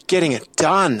 Getting it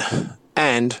done.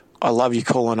 And I love you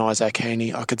calling Isaac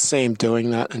Heaney. I could see him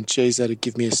doing that, and geez, that'd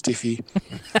give me a stiffy.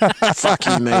 Fuck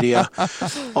you, media.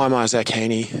 I'm Isaac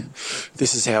Heaney.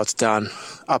 This is how it's done.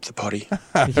 Up the potty.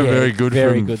 Very good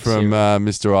from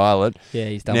Mr. Islet. Yeah,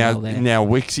 he's done well there. Now,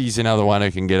 Wixie's another one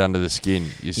who can get under the skin,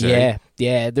 you see.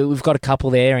 Yeah. We've got a couple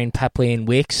there in Papley and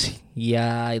Wicks.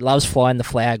 Yeah, he loves flying the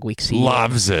flag, Wixie.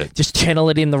 Loves it. Just channel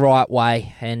it in the right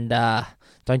way, and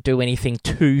don't do anything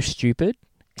too stupid,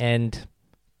 and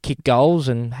kick goals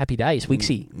and happy days.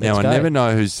 Wixie. Now, I never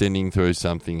know who's sending through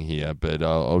something here, but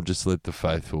I'll just let the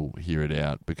faithful hear it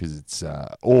out because it's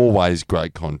always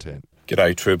great content.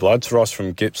 G'day, True Bloods. Ross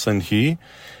from Gippsland here.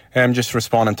 I'm just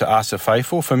responding to Ask the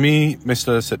Faithful. For me,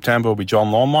 Mr. September will be John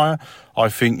Longmire. I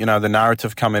think, the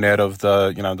narrative coming out of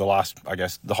the last,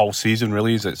 the whole season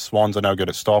really is that Swans are no good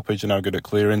at stoppage, are no good at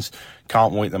clearance,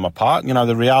 can't weed them apart.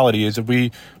 The reality is if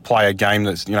we play a game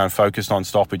that's, focused on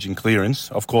stoppage and clearance,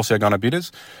 of course they're going to beat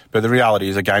us. But the reality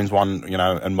is a game's won,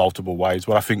 in multiple ways.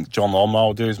 What I think John Longmire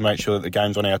will do is make sure that the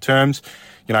game's on our terms.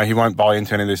 He won't buy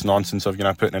into any of this nonsense of,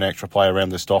 putting an extra player around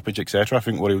the stoppage, etc. I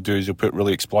think what he'll do is he'll put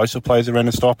really explosive players around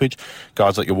the stoppage,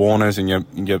 guys like your Warners and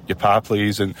your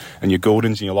Parpleys and your Gouldens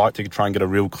and your Light to try and get a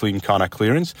real clean kind of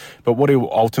clearance. But what he'll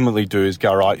ultimately do is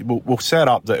go, right, we'll set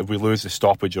up that if we lose the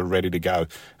stoppage, you're ready to go.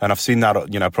 And I've seen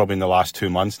that, probably in the last 2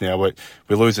 months now, where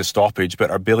we lose the stoppage, but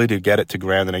our ability to get it to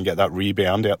ground and then get that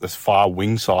rebound out this far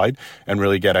wing side and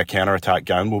really get our counter-attack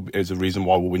going is the reason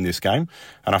why we'll win this game.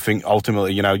 And I think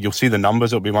ultimately, you'll see the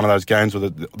numbers. It'll be one of those games where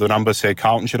the numbers say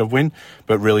Carlton should have win,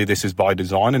 but really this is by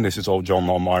design, and this is all John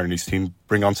Longmire and his team.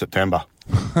 Bring on September.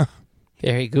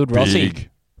 Very good, Rossi. Big.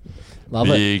 Love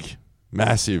it.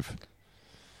 Massive.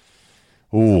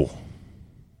 Ooh.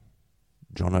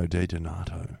 John O'D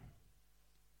Donato.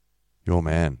 Your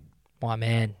man. My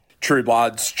man. True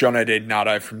Bloods, John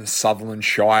O'D from the Sutherland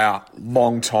Shire.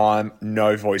 Long time,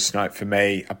 no voice note for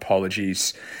me.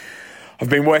 Apologies. I've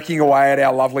been working away at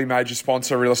our lovely major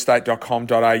sponsor,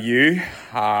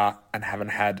 realestate.com.au, and haven't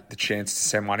had the chance to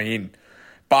send one in.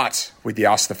 But with the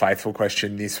Ask the Faithful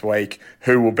question this week,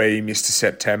 who will be Mr.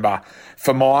 September?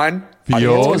 For mine, I think it's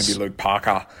going to be Luke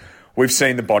Parker. We've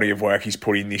seen the body of work he's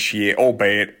put in this year,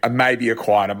 albeit maybe a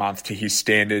quieter month to his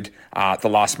standard the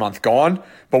last month gone.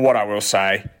 But what I will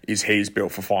say is he's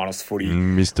built for finals footy.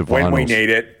 Mr. When we Finals. need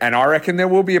it. And I reckon there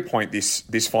will be a point this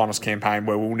finals campaign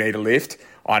where we'll need a lift.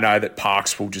 I know that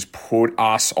Parks will just put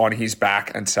us on his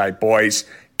back and say, boys,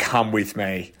 come with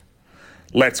me.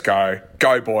 Let's go.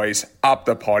 Go, boys. Up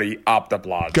the potty, up the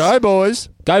Bloods. Go, boys.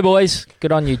 Go, boys.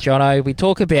 Good on you, Jono. We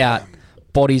talk about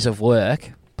bodies of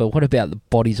work, but what about the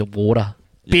bodies of water?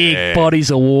 Big bodies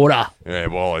of water. Yeah,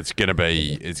 well, it's gonna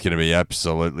be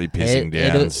absolutely pissing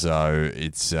down. So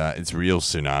it's real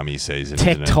tsunami season.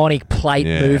 Tectonic plate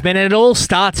movement, and it all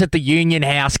starts at the Union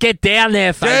House. Get down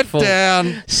there, faithful. Get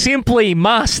down. Simply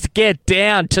must get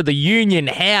down to the Union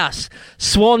House,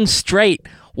 Swan Street.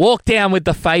 Walk down with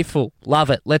the faithful. Love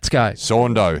it. Let's go.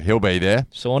 Saundo, he'll be there.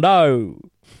 Saundo.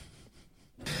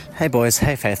 Hey boys,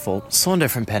 hey faithful. Saundo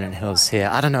from Pennant Hills here.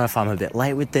 I don't know if I'm a bit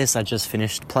late with this. I just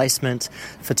finished placement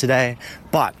for today.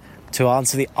 But to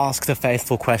answer the Ask the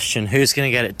Faithful question, who's going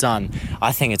to get it done?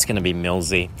 I think it's going to be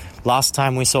Millsy. Last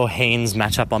time we saw Haynes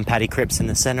match up on Paddy Cripps in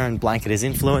the centre and blanket his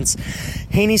influence.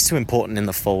 Heaney's too important in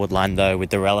the forward line though, with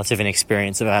the relative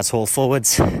inexperience of our tall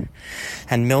forwards.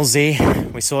 And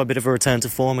Millsy, we saw a bit of a return to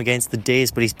form against the D's,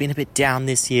 but he's been a bit down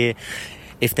this year.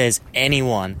 If there's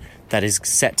anyone that is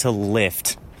set to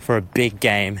lift for a big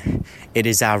game, it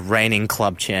is our reigning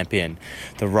club champion,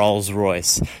 the Rolls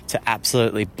Royce, to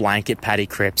absolutely blanket Paddy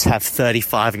Cripps, have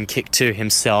 35 and kick 2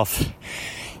 himself,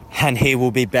 and he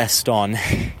will be best on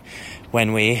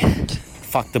when we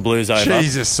fuck the Blues over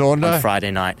Jesus, Saundo. on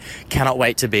Friday night. Cannot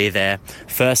wait to be there.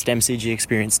 First MCG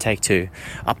experience, take 2.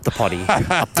 Up the potty,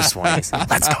 up the Swannies.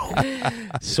 Let's go.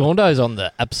 Saundo's on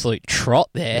the absolute trot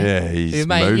there. Yeah, he's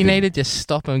Mate, moving. you need to just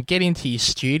stop and get into your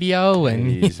studio and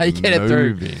He's get it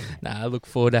through. moving. I look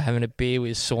forward to having a beer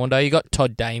with Saundo. You got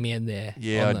Todd Damien there.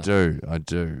 Yeah, on I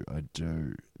the-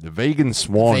 do. The Vegan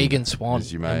Swan. Vegan Swan.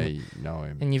 As you may know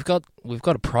him. And we've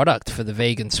got a product for the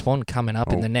Vegan Swan coming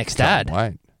up in the next can't ad.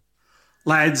 Wait.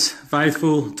 Lads,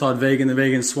 faithful, Todd Vegan, the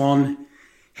Vegan Swan.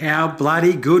 How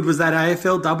bloody good was that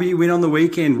AFLW win on the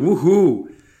weekend?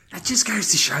 Woohoo! That just goes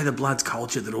to show the Bloods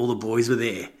culture that all the boys were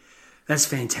there. That's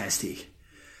fantastic.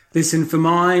 Listen, for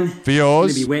mine, For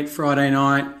yours. it's going to be wet Friday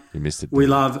night. You missed it. We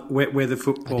love wet weather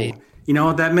football. I did. You know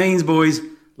what that means, boys?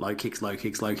 Low kicks, low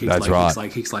kicks, low kicks, That's low right. kicks, low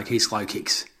kicks, low kicks, low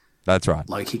kicks. That's right.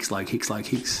 Low kicks, low kicks, low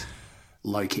kicks,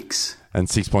 low kicks, And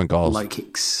 6-point goals. low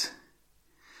kicks.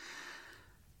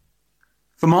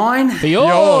 For mine, For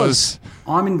yours.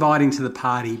 I'm inviting to the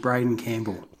party Braden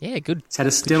Campbell. Yeah, good. He's had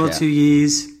a stellar shout. 2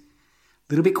 years. A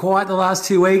little bit quiet the last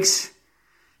 2 weeks.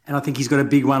 And I think he's got a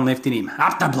big one left in him.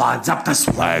 Up the Bloods, up the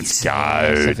Swans. Let's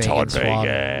go, It's the Todd Vegan Swan.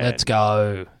 Vegan. Let's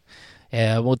go.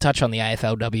 We'll touch on the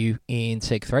AFLW in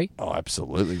Seg 3. Oh,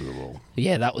 absolutely we will.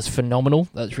 Yeah, that was phenomenal.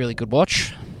 That was a really good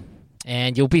watch.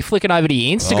 And you'll be flicking over to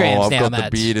your Instagrams I've now, got Mads. the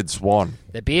bearded swan.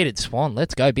 The bearded swan.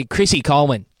 Let's go. Big Chrissy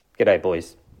Coleman. G'day,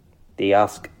 boys. The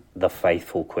Ask the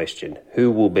Faithful question.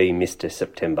 Who will be Mr.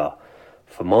 September?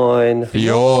 For mine. For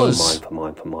yours. For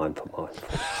mine.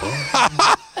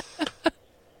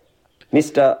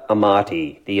 Mr.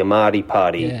 Amati, the Amati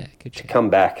party, Yeah, good to shout. come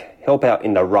back, help out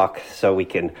in the ruck so we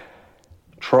can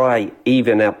try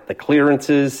even out the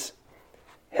clearances,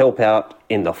 help out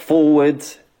in the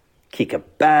forwards, kick a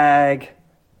bag.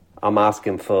 I'm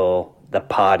asking for the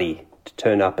party to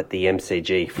turn up at the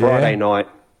MCG Friday night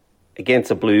against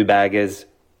the Blue Baggers.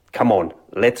 Come on,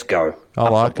 let's go. I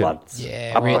up like the it. Bloods,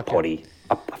 Yeah, up really the potty,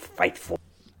 up the faithful.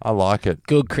 I like it.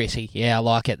 Good, Chrissy. Yeah, I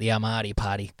like it. The Armati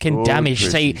party. Can Good, damage.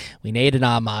 Chrissy. See, we need an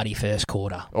Armati first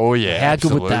quarter. Oh, yeah. How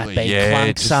good would that absolutely. be? Yeah,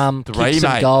 Clunk just some, three, kick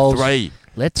some mate. goals. Three.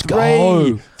 Let's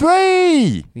go.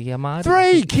 Three. The Armati.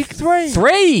 Three. Kick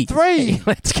three. Three.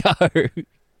 Let's go.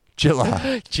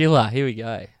 Jilla. Gilla, here we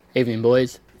go. Evening,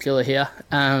 boys. Gilla here.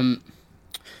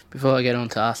 Before I get on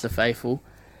to Ask the Faithful,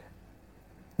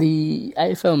 the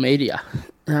AFL media,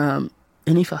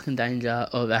 any fucking danger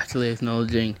of actually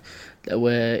acknowledging that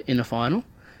we're in a final?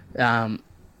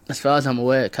 As far as I'm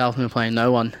aware, Carlton are playing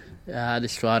no one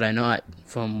this Friday night,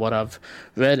 from what I've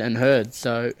read and heard.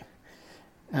 So,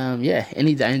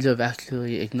 any danger of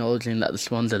actually acknowledging that the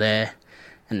Swans are there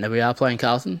and that we are playing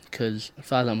Carlton? Because as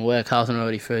far as I'm aware, Carlton are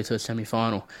already through to a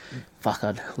semi-final. Fuck,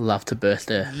 I'd love to burst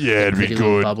their Yeah, it'd be pretty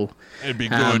little good. bubble. It'd be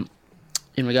good.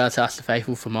 In regards to Ask the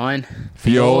Faithful for mine, For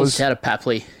yours. out of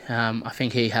Papley, I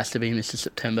think he has to be Mr.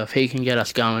 September. If he can get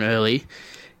us going early,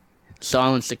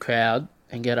 silence the crowd,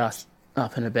 and get us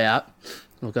up and about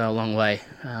will go a long way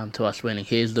to us winning.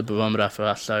 Here's the barometer for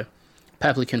us. So,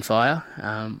 Papley can fire.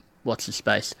 Watch the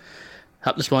space.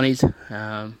 Up the Swannies.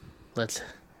 Let's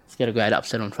get a great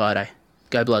upset on Friday.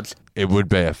 Go Bloods. It would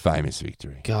be a famous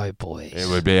victory. Go, boys. It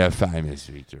would be a famous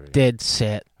victory. Dead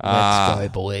set. Let's go,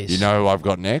 boys. You know who I've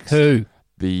got next? Who?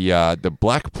 The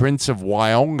Black Prince of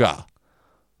Wyonga.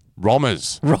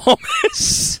 Rommers. Here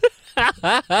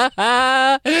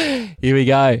we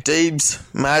go.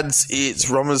 Deebs, Mads, it's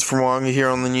Rommers from Wyonga here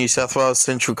on the New South Wales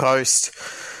Central Coast.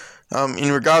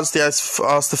 In regards to the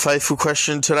Ask the Faithful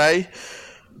question today,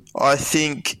 I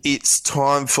think it's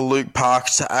time for Luke Park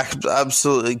to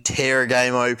absolutely tear a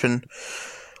game open.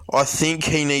 I think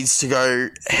he needs to go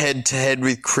head-to-head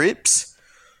with Cripps,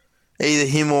 either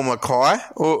him or Mackay,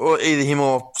 or either him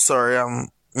or,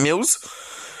 Mills.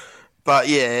 But,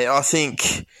 yeah, I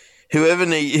think I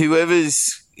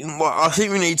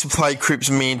think we need to play Cripps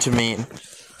man-to-man.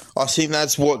 I think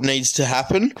that's what needs to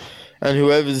happen, and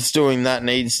whoever's doing that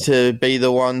needs to be the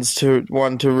one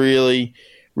to really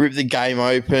rip the game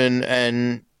open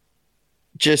and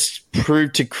just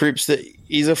prove to Cripps that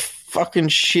he's a fucking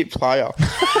shit player.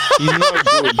 He's no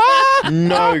good.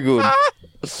 No good.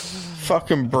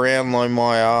 Fucking Brownlow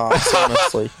my ass,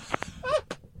 honestly.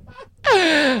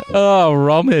 Oh,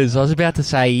 Rommers. I was about to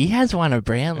say, he has won a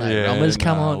Brownlow. Yeah, Rommers,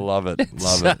 come on. Love it.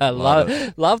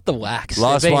 Love the wax.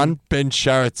 Last one, Ben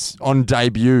Sharrett's on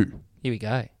debut. Here we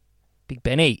go. Big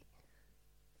Benny.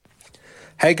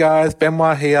 Hey guys,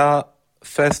 Benoit here.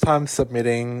 First time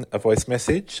submitting a voice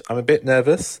message. I'm a bit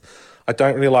nervous. I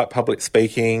don't really like public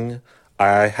speaking.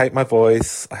 I hate my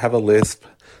voice. I have a lisp.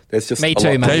 There's just me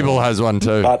too, mate. Table has one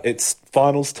too. But it's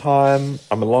finals time.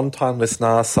 I'm a long-time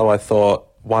listener, so I thought,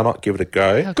 why not give it a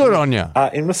go? Good on you.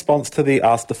 In response to the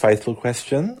Ask the Faithful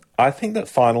question, I think that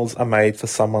finals are made for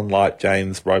someone like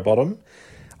James Rowbottom.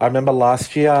 I remember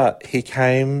last year he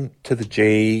came to the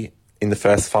G in the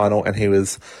first final and he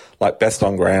was like best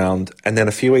on ground. And then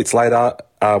a few weeks later,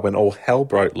 when all hell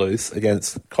broke loose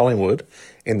against Collingwood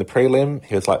in the prelim,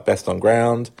 he was like best on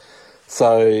ground.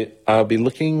 So I'll be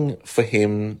looking for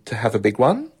him to have a big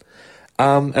one.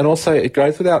 And also it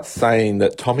goes without saying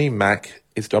that Tommy Mack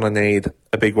is going to need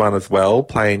a big one as well,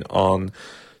 playing on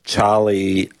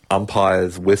Charlie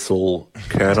umpire's whistle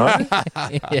Kerno.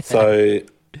 Yeah. So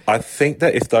I think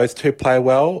that if those two play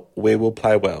well, we will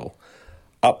play well.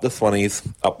 Up the Swannies,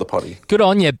 up the potty. Good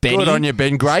on you, Benny. Good on you,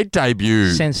 Ben. Great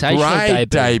debut. Sensational Great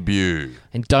debut.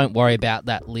 And don't worry about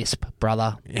that lisp,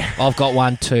 brother. Yeah. I've got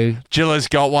one too. Jilla's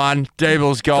got one.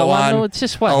 Deeble's got one. No, it's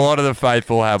just one. A lot of the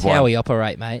faithful have one. How we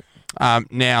operate, mate.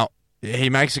 Now,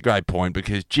 he makes a great point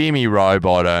because Jimmy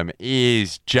Rowbottom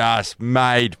is just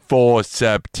made for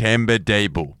September,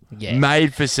 Deeble. Yeah.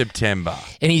 Made for September.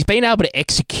 And he's been able to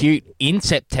execute in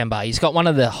September. He's got one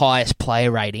of the highest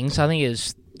player ratings. I think it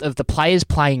was, of the players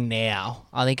playing now,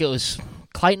 I think it was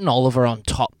Clayton Oliver on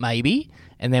top maybe.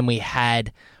 And then we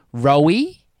had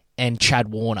Rowie and Chad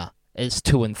Warner as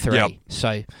 2 and 3. Yep.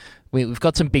 So we've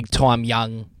got some big-time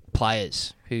young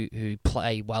players who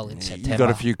play well in September. You got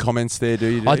a few comments there, do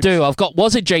you? Deebs? I do. I've got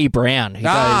Was it G Brown? Who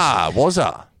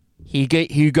Wazza.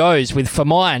 Who goes with, for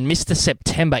mine, Mr.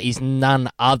 September is none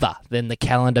other than the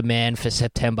calendar man for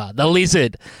September. The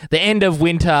lizard. The end of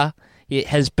winter it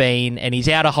has been, and he's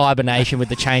out of hibernation with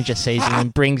the change of season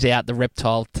and brings out the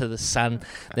reptile to the sun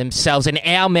themselves. And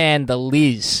our man, the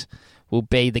Liz, will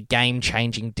be the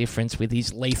game-changing difference with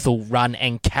his lethal run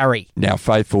and carry. Now,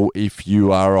 Faithful, if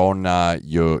you are on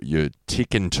your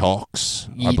tick and tox,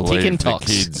 I believe the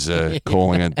kids are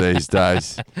calling it these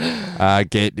days,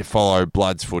 follow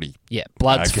Bloods Footy. Yeah,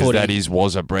 Bloods Footy. That is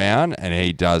Wazza Brown, and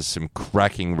he does some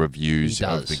cracking reviews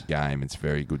of the game. It's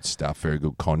very good stuff, very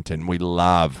good content. We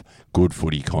love good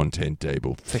footy content,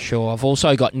 Deeble. For sure. I've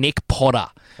also got Nick Potter.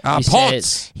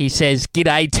 He says,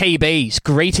 "G'day TBs,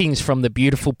 greetings from the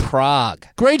beautiful Prague.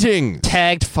 Greetings.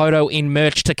 Tagged photo in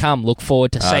merch to come. Look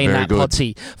forward to seeing that,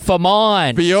 Potsy. For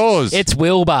mine, for yours, it's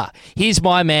Wilbur. Here's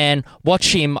my man.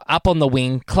 Watch him up on the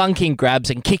wing, clunking grabs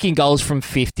and kicking goals from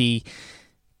 50.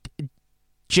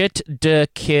 Jet de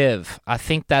Kiev. I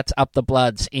think that's up the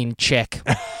Bloods in Czech."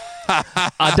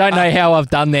 I don't know how I've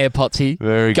done there, Potsy.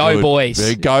 Very go good.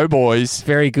 Boys. Go boys.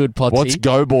 Very good, Potsy. What's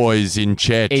go boys in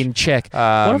Czech? In Czech. What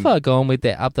have I gone with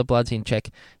there? Up the Bloods in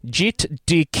Czech. Jet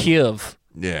de Kiev.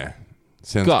 Yeah.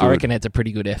 Sounds good. I reckon it's a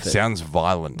pretty good effort. Sounds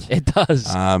violent. It does.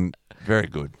 Very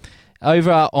good.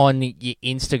 Over on your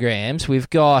Instagrams, we've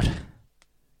got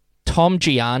Tom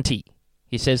Gianti.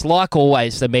 He says, like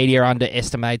always, the media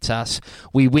underestimates us.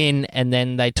 We win, and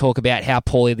then they talk about how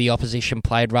poorly the opposition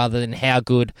played rather than how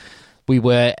good we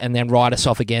were, and then write us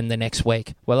off again the next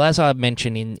week. Well, as I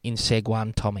mentioned in Seg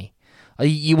 1, Tommy,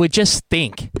 You would just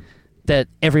think that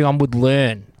everyone would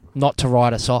learn not to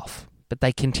write us off, but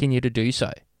they continue to do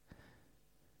so.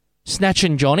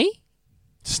 Snatchin' Johnny?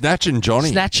 Snatchin'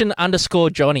 Johnny.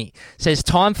 Snatchin_Johnny says,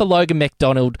 time for Logan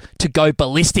McDonald to go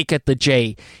ballistic at the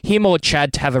G. Him or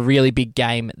Chad to have a really big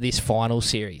game this final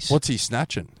series. What's he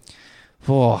snatching?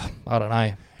 Oh, I don't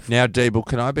know. Now, Deeble,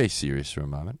 can I be serious for a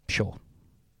moment? Sure.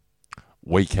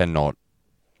 We cannot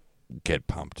get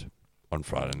pumped on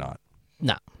Friday night.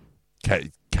 No.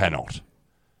 Cannot.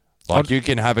 Like, you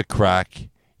can have a crack,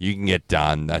 you can get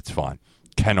done, that's fine.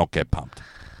 Cannot get pumped.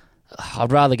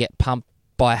 I'd rather get pumped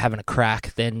by having a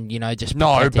crack than, just...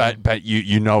 No, but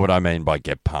you know what I mean by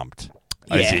get pumped.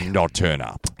 As Yeah. in not turn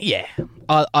up. Yeah.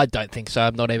 I don't think so.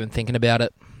 I'm not even thinking about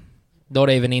it.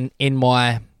 Not even in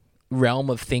my realm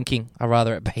of thinking. I'd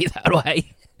rather it be that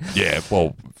way. Yeah,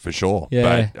 well, for sure.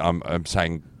 Yeah. But I'm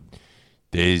saying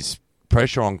there's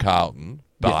pressure on Carlton,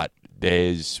 but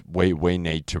we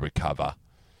need to recover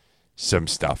some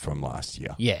stuff from last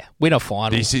year. Yeah, win a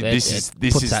final. This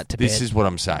is what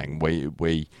I'm saying.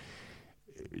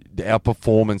 Our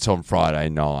performance on Friday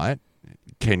night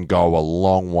can go a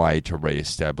long way to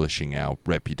re-establishing our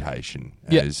reputation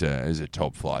as a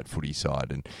top flight footy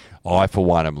side, and I, for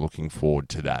one, am looking forward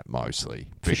to that mostly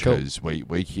because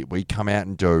we come out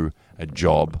and do a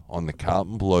job on the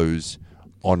Carlton Blues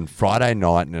on Friday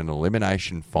night in an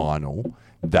elimination final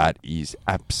that is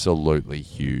absolutely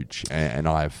huge, and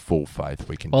I have full faith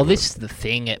we can do it. Well, this is the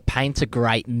thing. It paints a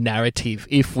great narrative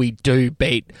if we do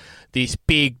beat this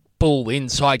big bull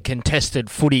inside contested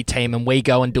footy team and we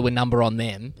go and do a number on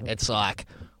them. It's like,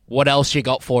 what else you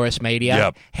got for us, media?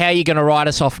 Yep. How are you going to write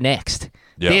us off next?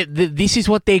 Yep. This is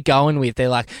what they're going with. They're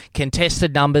like,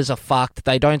 contested numbers are fucked.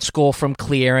 They don't score from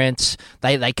clearance.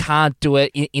 They can't do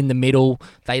it in the middle.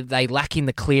 They lack in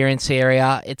the clearance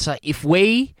area. It's like, if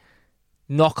we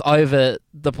knock over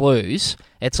the Blues,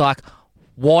 it's like,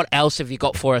 what else have you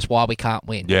got for us why we can't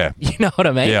win? Yeah. You know what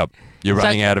I mean? Yeah. You're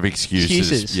running out of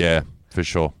excuses. Yeah, for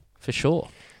sure. For sure.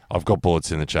 I've got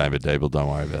bullets in the chamber, Deeble. Don't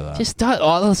worry about that. Just don't.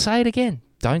 I'll say it again.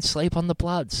 Don't sleep on the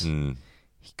Bloods. You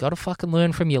got to fucking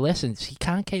learn from your lessons. You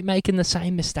can't keep making the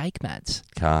same mistake, Mads.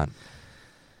 Can't.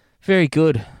 Very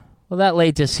good. Well, that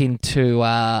leads us into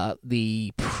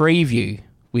the preview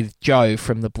with Joe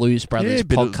from the Blues Brothers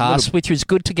podcast, which was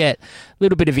good to get a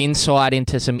little bit of insight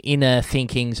into some inner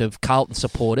thinkings of Carlton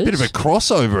supporters. Bit of a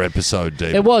crossover episode,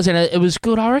 Deeble. It was, and it was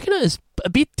good. I reckon it was a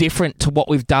bit different to what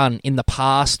we've done in the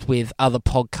past with other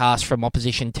podcasts from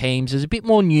opposition teams. It was a bit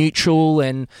more neutral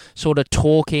and sort of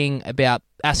talking about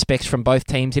aspects from both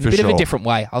teams in a bit of a different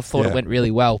way. I thought it went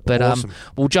really well. But Awesome.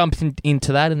 We'll jump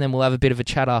into that and then we'll have a bit of a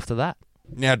chat after that.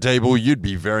 Now, Deeble, you'd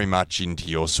be very much into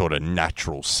your sort of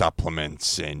natural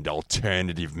supplements and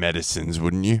alternative medicines,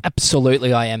 wouldn't you?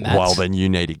 Absolutely, I am, Matt. Well, then you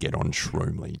need to get on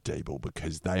Shroomly, Deeble,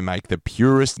 because they make the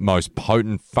purest, most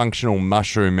potent functional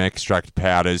mushroom extract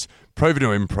powders proven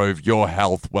to improve your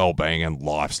health, well-being and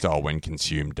lifestyle when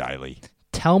consumed daily.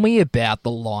 Tell me about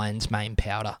the Lion's Mane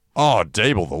powder. Oh,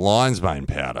 Deeble, the Lion's Mane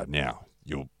powder. Now,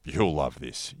 you'll love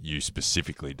this. You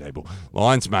specifically, Deeble.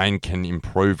 Lion's Mane can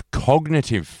improve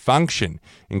cognitive function,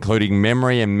 including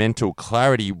memory and mental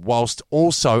clarity, whilst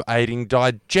also aiding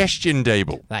digestion,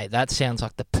 Deeble. Mate, that sounds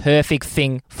like the perfect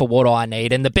thing for what I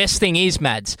need. And the best thing is,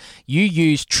 Mads, you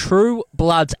use True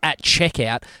Bloods at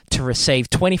checkout to receive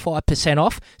 25%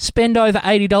 off. Spend over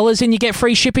 $80 and you get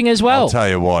free shipping as well. I'll tell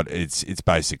you what, it's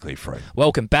basically free.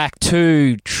 Welcome back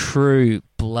to True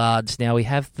Bloods. Now, we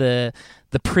have the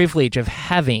privilege of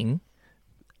having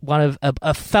one of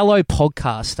a fellow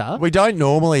podcaster. We don't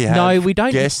normally have we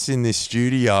don't. Guests in this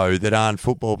studio that aren't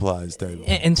football players, do we?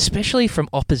 And especially from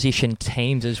opposition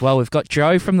teams as well. We've got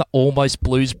Joe from the Almost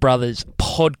Blues Brothers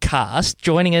podcast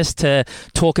joining us to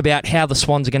talk about how the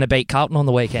Swans are going to beat Carlton on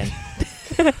the weekend.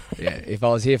 Yeah, if I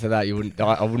was here for that,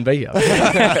 I wouldn't be here.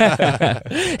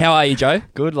 How are you, Joe?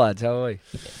 Good, lads. How are we?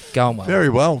 Going well. Very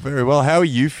well, very well. How are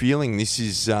you feeling? This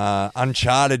is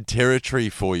uncharted territory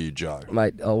for you, Joe.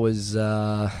 Mate, I was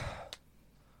 19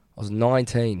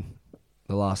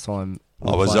 the last time.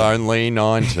 I was only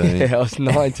 19. Yeah, I was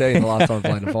 19 the last time I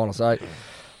played in the final. So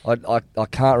I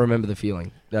can't remember the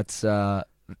feeling. That's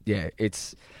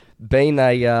it's been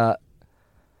a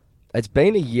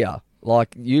year.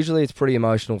 Like, usually it's pretty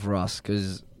emotional for us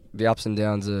because the ups and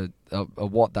downs are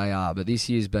what they are. But this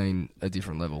year's been a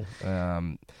different level.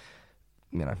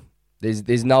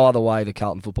 There's no other way the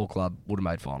Carlton Football Club would have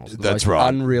made finals. That's most right.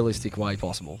 unrealistic way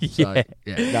possible. So, no,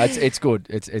 it's good.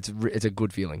 It's a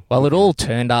good feeling. Well, it all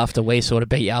turned after we sort of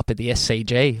beat you up at the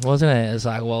SCG, wasn't it? It was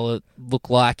like, well, it looked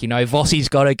like, Vossi's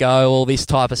got to go, all this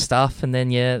type of stuff, and then,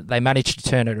 they managed to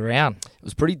turn it around. It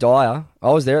was pretty dire.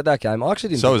 I was there at that game. I actually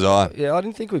didn't. So was I. Yeah, I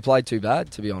didn't think we played too bad,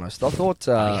 to be honest. I thought...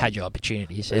 you had your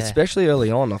opportunities, especially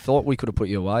early on. I thought we could have put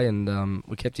you away, and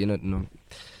we kept you in it, and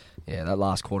that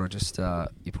last quarter just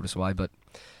you put us away, but...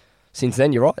 Since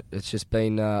then, you're right. It's just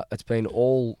been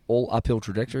all uphill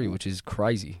trajectory, which is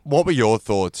crazy. What were your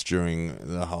thoughts during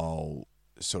the whole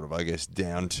sort of, I guess,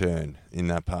 downturn in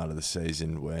that part of the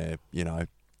season where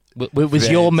was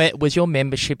your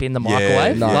membership in the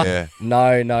microwave? No.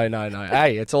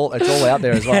 Hey, it's all out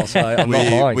there as well. So I'm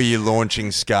not lying. Were you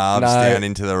launching scarves down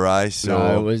into the race?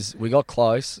 No, we got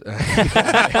close. Me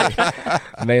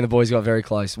and the boys got very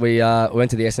close. We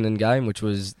went to the Essendon game, which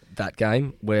was that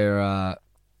game where.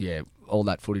 All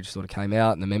that footage sort of came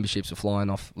out, and the memberships were flying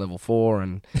off level 4,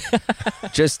 and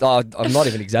just I'm not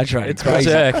even exaggerating. It's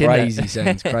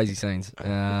crazy scenes.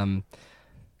 And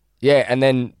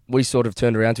then we sort of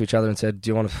turned around to each other and said,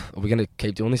 "Are we going to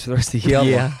keep doing this for the rest of the year?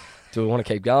 Yeah. Do we want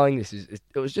to keep going? It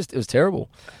was terrible."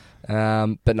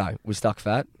 But no, we stuck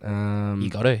fat. You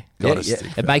got to.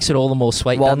 It makes it all the more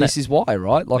sweet. Well, this is why,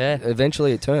 right?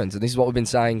 Eventually it turns, and this is what we've been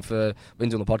saying we've been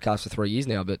doing the podcast for 3 years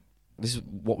now, but. This is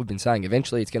what we've been saying.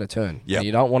 Eventually, it's going to turn. Yep.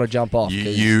 You don't want to jump off.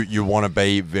 You want to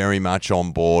be very much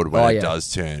on board when it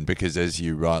does turn, because as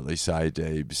you rightly say,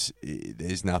 Deebs,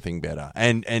 there's nothing better.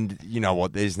 And you know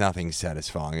what? There's nothing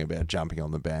satisfying about jumping on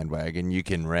the bandwagon. You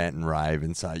can rant and rave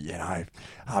and say,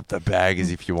 up the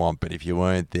baggers if you want, but if you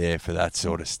weren't there for that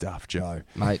sort of stuff, Joe,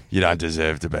 mate, you don't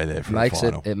deserve to be there for the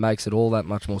final. It makes it all that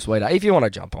much more sweeter. If you want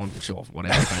to jump on, sure,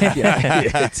 whatever.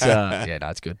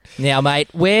 It's good. Now, mate,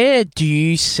 where do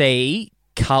you see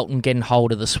Carlton getting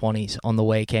hold of the Swannies on the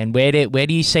weekend? Where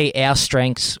do you see our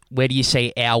strengths? Where do you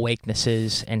see our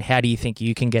weaknesses? And how do you think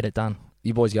you can get it done?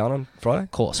 You boys going on Friday?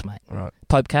 Of course, mate. Right.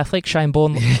 Pope Catholic, Shane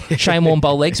Warne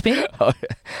bowl leg spin.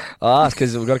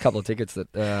 Because we've got a couple of tickets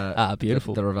that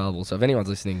beautiful that are available. So if anyone's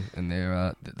listening and they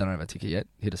don't have a ticket yet,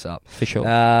 hit us up for sure.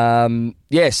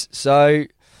 Yes. So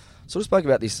sort of spoke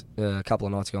about this a couple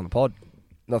of nights ago on the pod.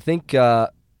 And I think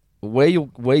where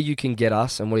you can get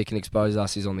us and where you can expose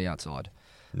us is on the outside.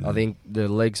 I think the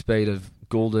leg speed of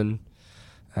Goulden,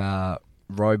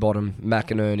 Rowbottom,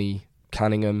 McInerney,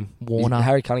 Cunningham. Warner. Is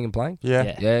Harry Cunningham playing?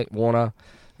 Yeah. Warner.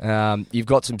 You've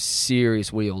got some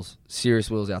serious wheels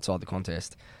outside the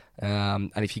contest.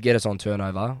 And if you get us on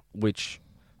turnover, which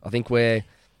I think we're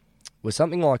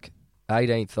something like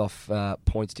 18th off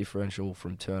points differential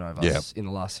from turnovers in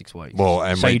the last 6 weeks. Well,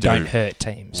 and so you don't hurt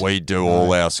teams. We do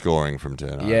all our scoring from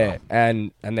turnover. Yeah,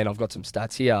 and then I've got some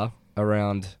stats here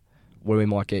around where we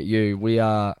might get you. We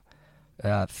are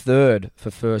third for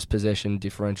first possession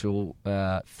differential,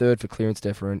 third for clearance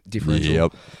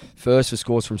differential, first for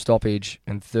scores from stoppage,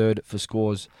 and third for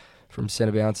scores from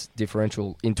centre bounce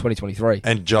differential in 2023.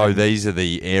 And Joe, these are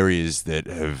the areas that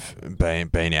have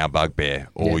been our bugbear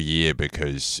all year,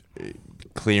 because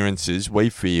clearances, we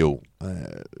feel,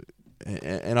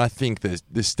 and I think the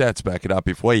stats back it up,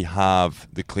 if we halve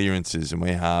the clearances and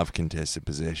we halve contested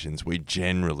possessions, we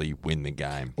generally win the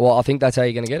game. Well, I think that's how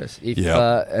you're going to get us.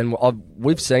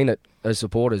 We've seen it as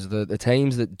supporters. The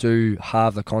teams that do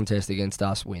halve the contest against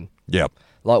us win. Yep.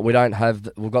 Like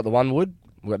we've got the one wood.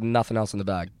 We've got nothing else in the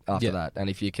bag after that. And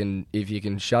if you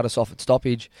can shut us off at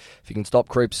stoppage, if you can stop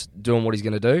Cripps doing what he's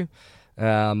going to do,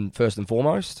 first and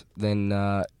foremost, then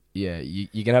you're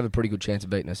going to have a pretty good chance of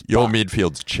beating us. Your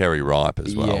midfield's cherry ripe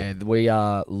as well. Yeah, we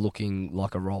are looking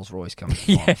like a Rolls Royce coming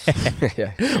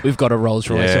to We've got a Rolls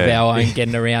Royce of our own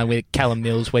getting around with Callum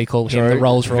Mills. We call him the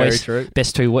Rolls Royce.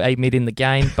 Best two-way mid in the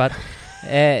game. But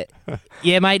mate,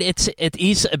 it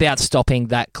is about stopping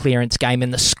that clearance game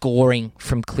and the scoring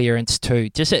from clearance too.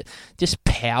 Just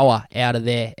power out of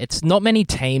there. It's not many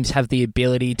teams have the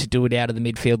ability to do it out of the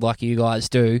midfield like you guys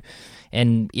do,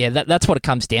 and that's what it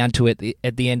comes down to at the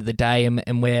end of the day.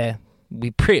 And we're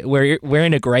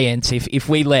in agreement. If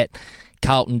we let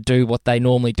Carlton do what they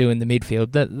normally do in the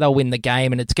midfield, they'll win the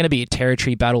game, and it's going to be a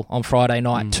territory battle on Friday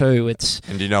night too.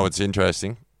 And do you know what's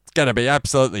interesting? Going to be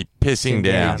absolutely pissing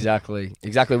down. Exactly.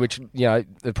 Which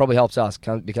it probably helps us.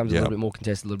 Becomes a little bit more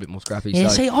contested, a little bit more scrappy. Yeah.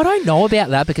 See, I don't know about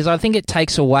that, because I think it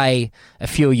takes away a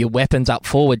few of your weapons up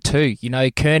forward too.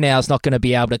 Kernow's not going to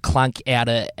be able to clunk out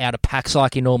of packs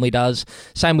like he normally does.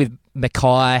 Same with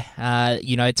Mackay,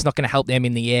 it's not going to help them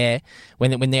in the air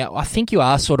when they. I think you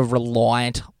are sort of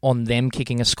reliant on them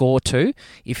kicking a score too.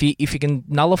 If you can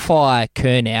nullify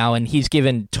Kerr now, and he's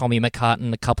given Tommy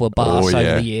McCartan a couple of bars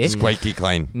over the year. Squeaky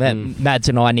clean. Mads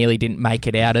and I nearly didn't make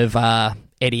it out of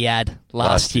Etihad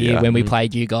last year when we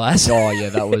played you guys. Oh yeah,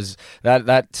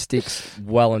 that sticks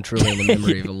well and truly in the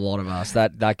memory of a lot of us.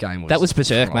 That game was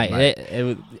berserk,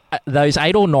 mate. Those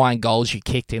 8 or 9 goals you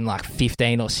kicked in like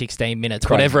 15 or 16 minutes,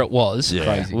 Crazy. whatever it was. Yeah.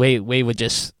 Crazy. We were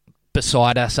just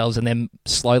beside ourselves, and then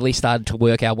slowly started to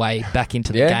work our way back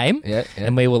into the game. Yeah.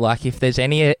 And we were like, if there's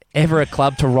ever a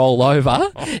club to roll over,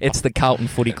 it's the Carlton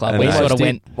Footy Club. We sort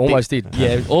of almost did.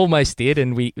 Yeah, almost did,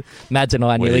 and Mads and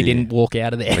I nearly didn't walk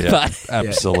out of there. But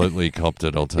Absolutely copped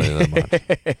it, I'll tell you that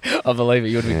much. I believe it.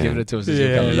 You would have given it to us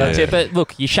as that's it. But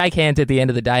look, you shake hands at the end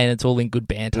of the day, and it's all in good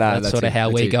banter. No, that's sort of how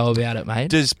we go about it, mate.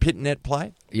 Does Pitnet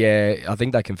play? Yeah, I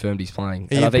think they confirmed he's playing.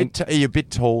 Are you a bit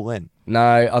tall then?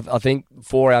 No, I think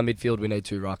for our midfield we need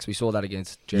 2 rucks. We saw that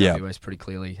against GWS pretty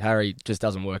clearly. Harry just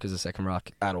doesn't work as a second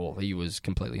ruck at all. He was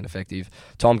completely ineffective.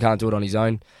 Tom can't do it on his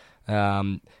own.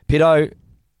 Pitto,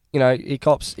 he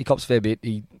cops a fair bit.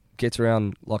 He gets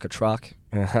around like a truck.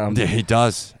 Yeah, he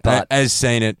does. But as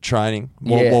seen at training,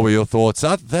 what were your thoughts?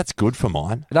 That's good for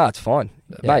mine. No, it's fine.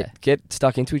 Mate, get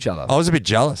stuck into each other. I was a bit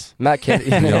jealous. Matt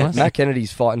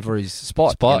Kennedy's fighting for his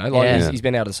spot. He's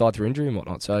been out of the side through injury and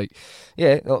whatnot. So,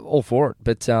 yeah, all for it.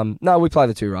 But, no, we play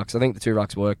the 2 rucks. I think the 2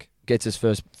 rucks work. Gets us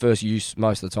first use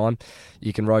most of the time.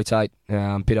 You can rotate.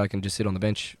 Pitto can just sit on the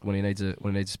bench when he needs a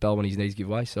spell, when his knees give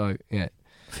way. So, yeah.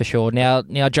 For sure. Now,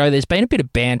 Joe, there's been a bit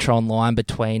of banter online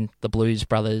between the Blues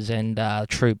Brothers and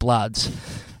True Bloods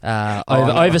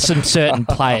over some certain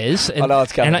players. And, I know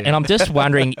it's coming. And I'm just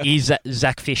wondering, is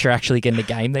Zach Fisher actually getting the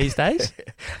game these days?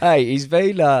 Hey, he's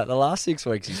been the last 6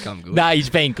 weeks. He's come good. No, he's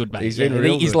been good, mate. He's been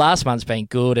real his good. last month's been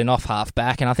good and off half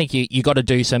back, and I think you got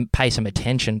to pay some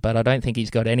attention. But I don't think he's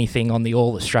got anything on the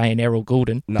All Australian Errol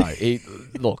Goulden. No,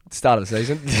 start of the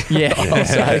season. Yeah, I'll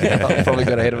say. I probably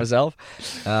got ahead of myself.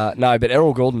 No, but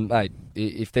Errol Goulden, mate.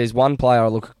 If there's one player I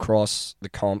look across the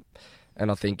comp, and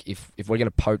I think if we're going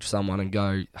to poach someone and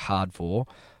go hard for,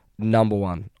 number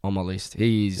 1 on my list.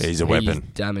 He's a weapon.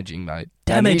 He's damaging, mate.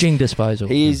 Damaging disposal.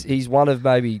 He's one of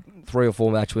maybe 3 or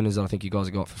 4 match winners that I think you guys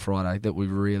have got for Friday that we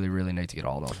really, really need to get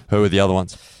hold of. Who are the other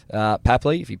ones?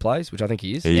 Papley, if he plays, which I think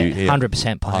he is.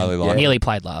 100% playing. Nearly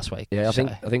played last week. Yeah, I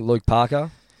think Luke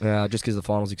Parker. Just because of the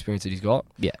finals experience that he's got.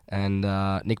 Yeah. And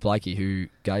Nick Blakey, who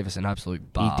gave us an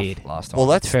absolute bath last time. Well,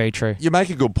 that's very true. You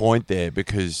make a good point there,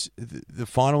 because the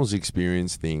finals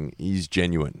experience thing is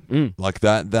genuine. Like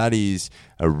that is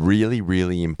a really,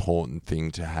 really important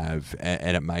thing to have,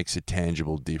 and it makes a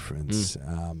tangible difference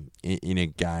in a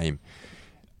game.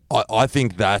 I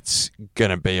think that's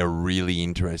going to be a really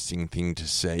interesting thing to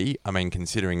see. I mean,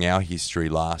 considering our history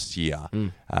last year,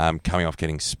 coming off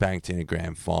getting spanked in a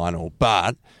grand final,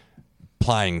 but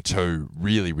playing 2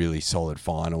 really, really solid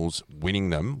finals, winning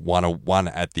them, one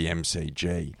at the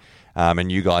MCG, and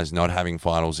you guys not having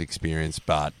finals experience,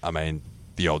 but, I mean,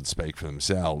 the odds speak for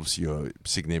themselves. You're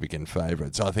significant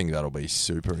favourites. I think that'll be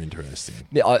super interesting.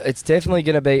 Yeah, it's definitely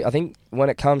going to be. I think when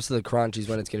it comes to the crunch is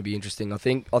when it's going to be interesting. I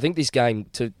think this game,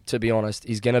 to be honest,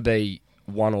 is going to be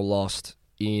won or lost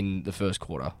in the first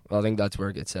quarter. I think that's where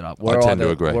it gets set up. I tend to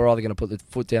agree. We're either going to put the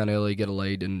foot down early, get a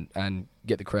lead, and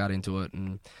get the crowd into it,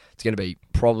 and it's going to be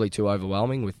probably too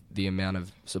overwhelming with the amount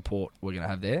of support we're going to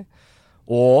have there,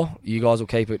 or you guys will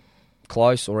keep it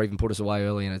close or even put us away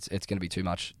early, and it's going to be too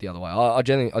much the other way.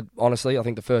 Honestly, I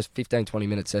think the first 15-20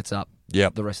 minutes sets up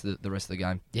the rest of the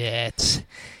game. Yeah,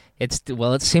 it's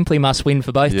simply must win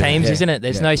for both teams, isn't it?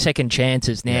 There's no second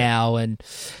chances now, and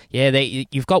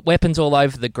you've got weapons all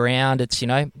over the ground. It's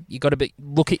you got to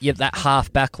look at that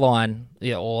half back line,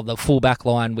 or the full back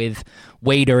line with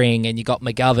Wiedering, and you got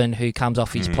McGovern who comes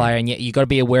off his player, and you got to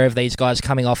be aware of these guys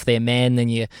coming off their men. Then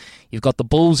you've got the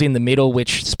Bulls in the middle,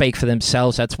 which speak for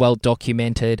themselves. That's well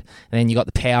documented, and then you got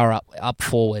the power up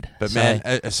forward. But man,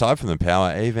 aside from the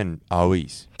power, even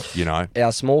Owies,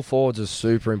 our small forwards are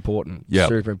super important. Yeah,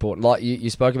 super important. Like you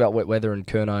spoke about wet weather and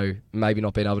Curnow maybe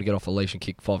not being able to get off a leash and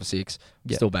kick 5 or 6.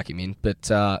 Still back him in,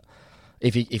 but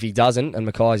if he doesn't and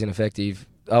Mackay's ineffective,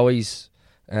 Owies,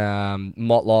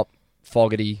 Motlop,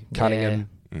 Fogarty, Cunningham,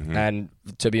 and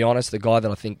to be honest, the guy that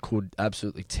I think could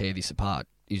absolutely tear this apart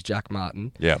is Jack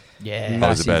Martin. Yeah. Massive I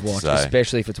was about watch, to say.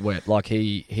 especially if it's wet. Like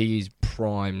he is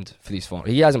primed for this final.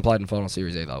 He hasn't played in final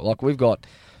series either. Like we've got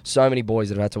so many boys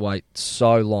that have had to wait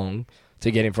so long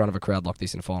to get in front of a crowd like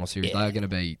this in a final series. They are going to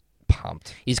be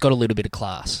pumped. He's got a little bit of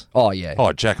class. Oh yeah.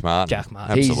 Oh, Jack Martin. Jack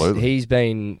Martin. Absolutely. He's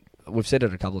been. We've said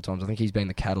it a couple of times. I think he's been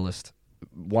the catalyst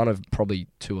one of probably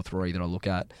 2 or 3 that I look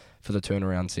at for the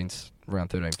turnaround since around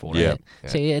 13, 14. Yeah.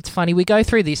 See, it's funny. We go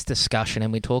through this discussion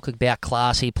and we talk about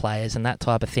classy players and that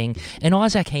type of thing, and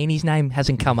Isaac Heaney's name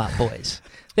hasn't come up, boys.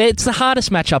 It's the hardest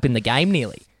matchup in the game,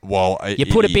 nearly. Well, you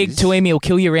put a big to him, he'll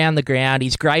kill you around the ground.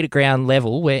 He's great at ground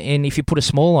level, and if you put a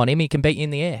small on him, he can beat you in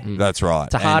the air. That's right.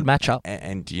 It's a hard matchup.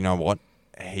 And you know what?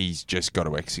 He's just got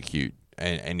to execute.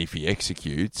 And if he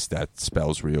executes, that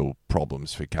spells real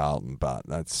problems for Carlton. But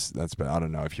that's. I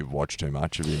don't know if you've watched too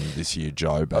much of him this year,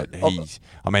 Joe. But he's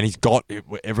got.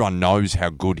 Everyone knows how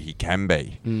good he can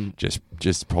be.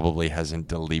 Just probably hasn't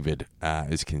delivered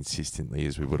as consistently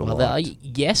as we would have liked.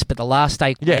 Yes, but the last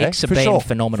 8 weeks have been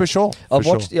phenomenal. For sure. I've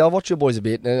watched your boys a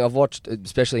bit. And I've watched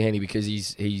especially Henny because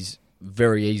he's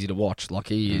very easy to watch. Like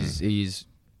he is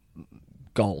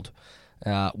gold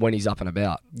when he's up and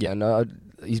about. Yeah, no.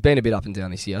 He's been a bit up and down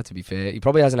this year, to be fair. He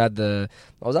probably hasn't had the...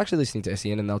 I was actually listening to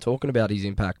SEN and they were talking about his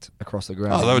impact across the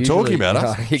ground. Oh, they were talking about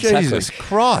us? Exactly. Jesus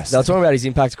Christ. They were talking about his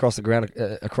impact across the ground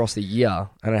across the year,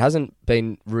 and it hasn't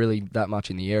been really that much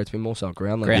in the air. It's been more so at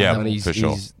ground level. Yeah, for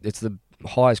sure. It's the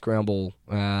highest ground ball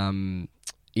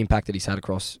impact that he's had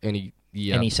across any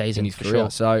year. Any season, in his for career. sure.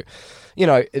 So,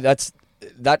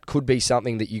 that could be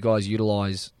something that you guys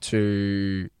utilise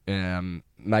to...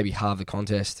 maybe halve the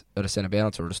contest at a centre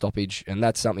bounce or at a stoppage, and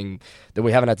that's something that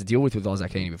we haven't had to deal with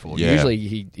Isaac Heaney before. Yeah. Usually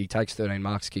he takes 13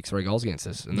 marks, kicks 3 goals against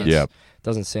us, and that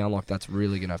doesn't sound like that's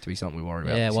really going to have to be something we worry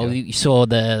about. Yeah, well, you saw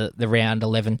the round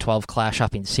 11-12 clash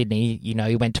up in Sydney. You know,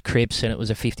 he went to Cripps and it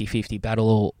was a 50-50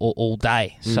 battle all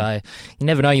day. So you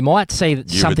never know. You might see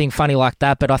something funny like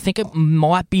that, but I think it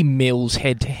might be Mills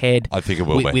head-to-head. I think it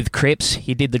will be. With Cripps.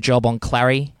 He did the job on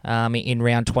Clary in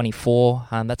round 24.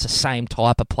 That's the same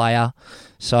type of player.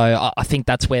 So I think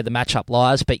that's where the matchup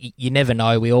lies, but you never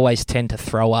know. We always tend to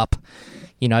throw up,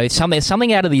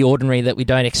 something out of the ordinary that we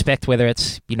don't expect, whether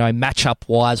it's,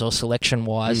 matchup-wise or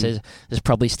selection-wise. There's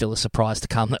probably still a surprise to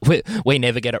come that we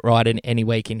never get it right in any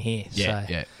week in here.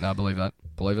 Yeah. No, I believe that.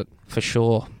 Believe it. For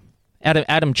sure.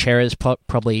 Adam Cherra's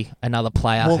probably another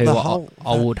player who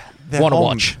I would want to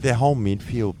watch. Their whole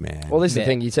midfield, man. Well, this is the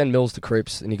thing. You send Mills to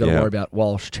Cripps, and you've got to worry about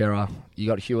Walsh, Cherra. You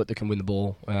got Hewitt that can win the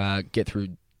ball, get through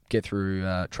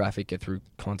traffic, get through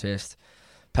contest.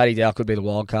 Paddy Dow could be the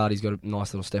wild card. He's got a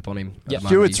nice little step on him. Yeah,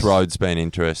 Hewitt's road's been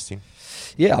interesting.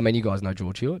 Yeah, I mean, you guys know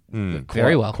George Hewitt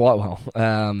very well, quite well.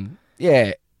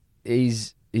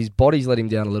 His body's let him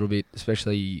down a little bit,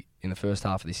 especially in the first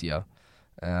half of this year.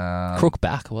 Crook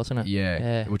back, wasn't it?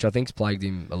 Yeah, which I think's plagued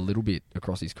him a little bit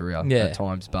across his career at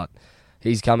times, but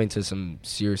he's come into some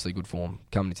seriously good form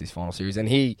coming into this final series, and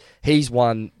he's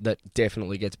one that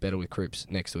definitely gets better with Cripps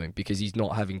next to him because he's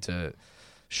not having to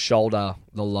shoulder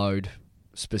the load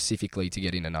specifically to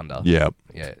get in and under. Yeah.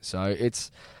 So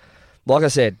it's like I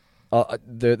said,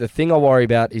 the thing I worry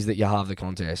about is that you halve the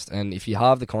contest, and if you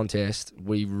halve the contest,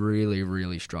 we really,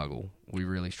 really struggle.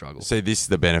 See, this is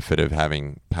the benefit of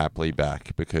having Papley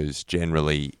back because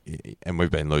generally, and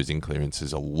we've been losing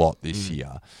clearances a lot this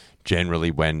year.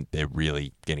 Generally, when they're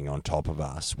really getting on top of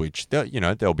us, which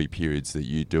there'll be periods that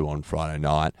you do on Friday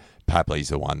night. Papley's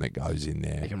the one that goes in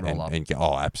there. He can roll up.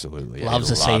 Oh, absolutely. Loves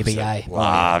the CBA.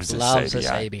 Loves the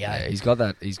CBA. Yeah, he's got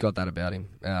that about him.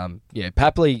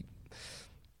 Papley.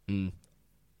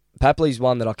 Papley's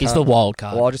one that I can't... He's the wild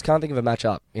card. Well, I just can't think of a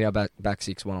matchup in our back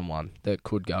six one-on-one that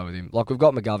could go with him. Like, we've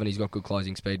got McGovern, he's got good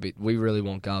closing speed, but we really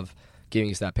want Gov giving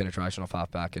us that penetration off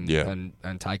half-back and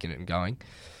taking it and going.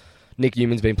 Nick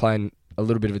Newman's been playing a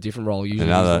little bit of a different role. Usually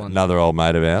another old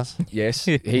mate of ours. Yes,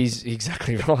 he's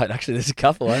exactly right. Actually, there's a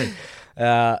couple,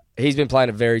 he's been playing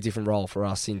a very different role for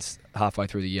us since halfway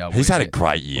through the year. He's had a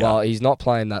great year. Well, he's not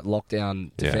playing that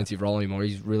lockdown defensive role anymore.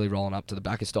 He's really rolling up to the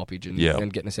back of stoppage and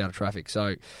getting us out of traffic.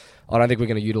 So I don't think we're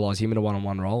going to utilise him in a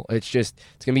one-on-one role. It's going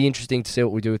to be interesting to see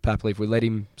what we do with Papley if we let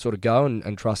him sort of go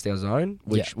and trust our zone,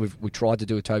 which we tried to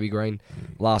do with Toby Green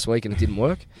last week and it didn't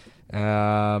work.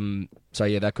 So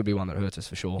that could be one that hurts us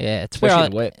for sure. Yeah, it's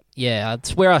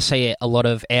where I see a lot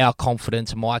of our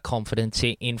confidence and my confidence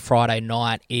in Friday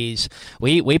night is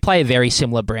we play a very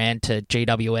similar brand to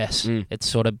GWS. It's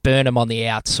sort of burn them on the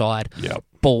outside. Yep.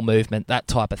 Ball movement, that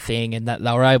type of thing, and that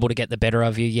they were able to get the better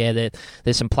of you. Yeah,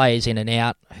 there's some players in and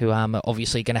out who are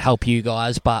obviously going to help you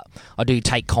guys, but I do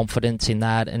take confidence in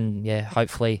that, and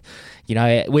hopefully,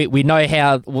 we know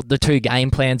how the two game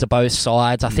plans are both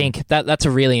sides. I think that's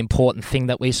a really important thing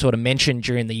that we sort of mentioned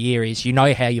during the year is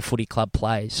how your footy club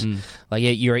plays. Like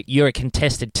you're a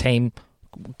contested team,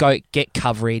 go get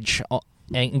coverage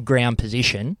and ground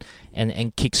position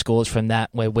and kick scores from that,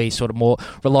 where we sort of more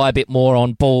rely a bit more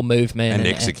on ball movement and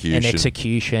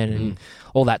execution. And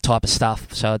all that type of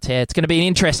stuff. So it's going to be an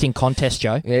interesting contest,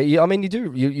 Joe. Yeah. I mean,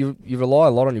 you rely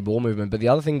a lot on your ball movement, but the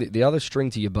other string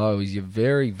to your bow is you're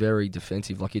very, very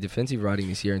defensive. Like your defensive rating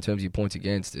this year in terms of your points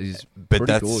against is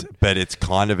pretty good. But it's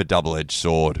kind of a double-edged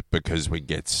sword because we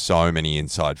get so many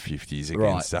inside 50s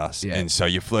against us, and so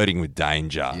you're flirting with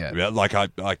danger. Yeah. Like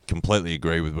I completely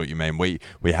agree with what you mean. We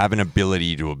have an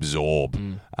ability to absorb,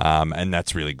 and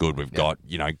that's really good. We've got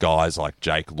guys like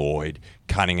Jake Lloyd,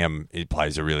 Cunningham. He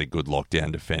plays a really good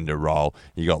lockdown defender role.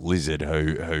 You got Lizard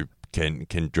who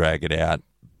can drag it out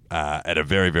at a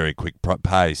very, very quick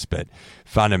pace, but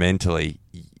fundamentally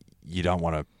you don't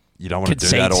want to do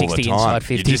that all the time.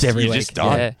 50s every week. You just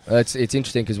don't. Yeah. It's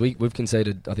interesting because we've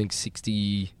conceded, I think,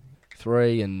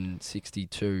 63 and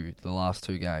 62 the last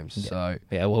two games. Yeah. So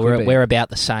we're about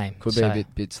the same. Could be a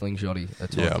bit slingshotty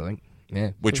at times, I think.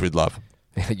 Yeah, which we'd love.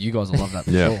 You guys will love that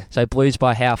for sure. So Blues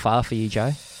by how far for you,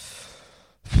 Joe?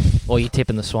 Or you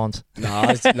tipping the Swans? No.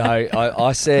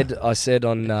 I said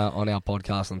on our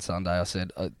podcast on Sunday, I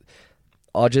said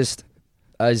I just,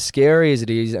 as scary as it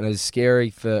is, and as scary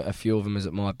for a few of them as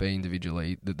it might be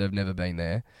individually, that they've never been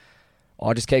there.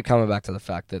 I just keep coming back to the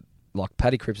fact that like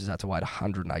Paddy Cripps has had to wait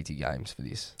 180 games for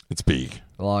this. It's big.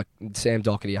 Like Sam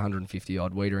Doherty 150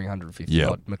 odd, Wiedering 150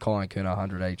 odd, Mackay and Kerner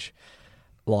 100 each.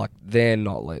 Like, they're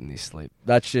not letting this slip.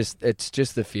 It's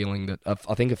just the feeling that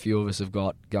I think a few of us have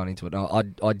got going into it. Now,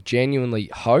 I genuinely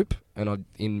hope, and I,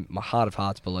 in my heart of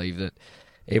hearts, believe that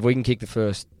if we can kick the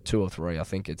first 2 or 3, I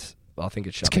think it's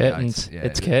curtains. Yeah,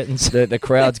 it's curtains. The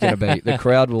crowd's going to be. The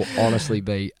crowd will honestly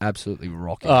be absolutely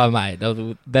rocking. Oh mate,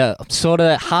 they're sort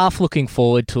of half looking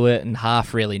forward to it and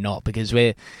half really not, because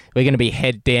we're going to be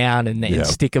head down and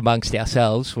stick amongst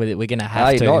ourselves. We're going to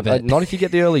have to. Not if you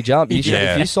get the early jump. If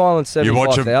you silence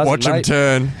 75,000, watch them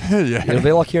turn. It'll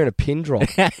be like hearing a pin drop.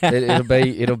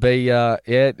 It'll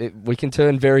be. We can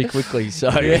turn very quickly.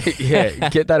 So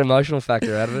get that emotional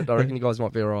factor out of it. I reckon you guys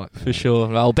might be all right. For sure.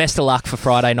 Well, best of luck for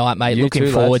Friday night, mate. You looking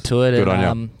too, forward lads. to it. Good and,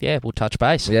 on you. we'll touch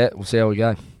base. Yeah, we'll see how we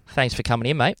go. Thanks for coming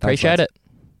in, mate. Thanks, Appreciate it.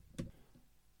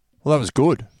 Well, that was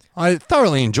good. I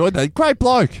thoroughly enjoyed that. Great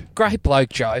bloke. Great bloke,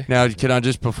 Joe. Now, can I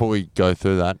just, before we go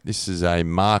through that, this is a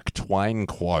Mark Twain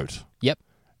quote. Yep.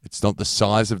 It's not the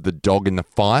size of the dog in the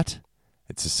fight.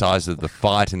 It's the size of the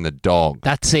fight in the dog.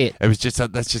 That's it. It was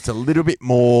that's just a little bit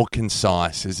more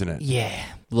concise, isn't it? Yeah.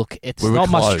 Look, it's We were not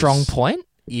my close. strong point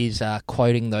is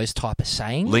quoting those type of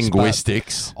sayings.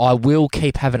 Linguistics. I will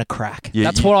keep having a crack. Yeah,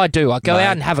 That's what I do. I go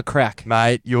out and have a crack.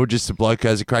 Mate, you're just a bloke who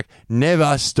has a crack.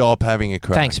 Never stop having a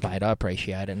crack. Thanks, mate. I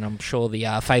appreciate it. And I'm sure the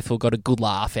faithful got a good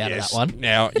laugh out of that one.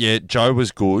 Now, Joe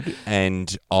was good,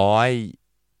 and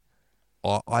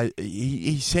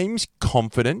he seems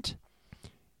confident,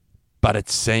 but it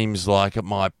seems like it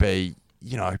might be,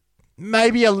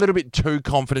 maybe a little bit too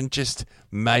confident, just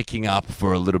making up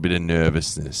for a little bit of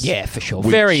nervousness. Yeah, for sure.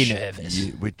 Very nervous.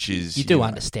 Which is... You do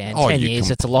understand. 10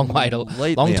 years, it's a long time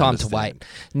to wait.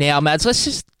 Now, Mads, let's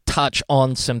just touch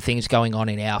on some things going on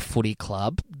in our footy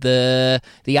club. The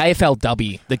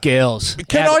AFLW, the girls.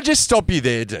 Can I just stop you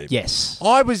there, Dave? Yes.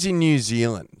 I was in New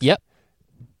Zealand. Yep.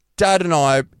 Dad and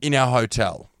I in our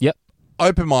hotel. Yep.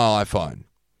 Open my iPhone.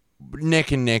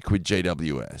 Neck and neck with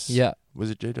GWS. Yeah. Was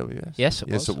it GWS? Yes, it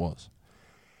was. Yes, it was.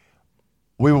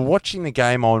 We were watching the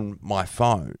game on my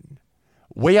phone.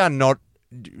 We are not,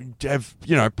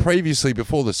 previously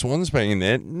before the Swans being in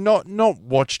there, not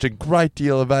watched a great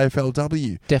deal of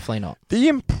AFLW. Definitely not. The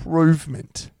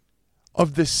improvement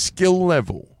of the skill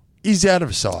level is out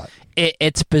of sight.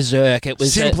 It's berserk. It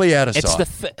was simply out of sight.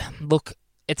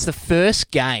 It's the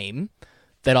first game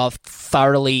that I've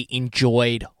thoroughly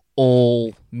enjoyed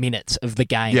all minutes of the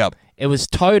game. Yep. It was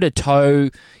toe-to-toe.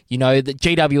 The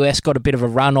GWS got a bit of a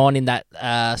run on in that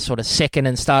sort of second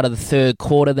and start of the third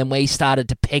quarter. Then we started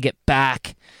to peg it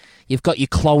back. You've got your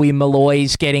Chloe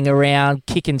Malloys getting around,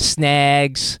 kicking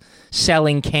snags,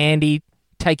 selling candy,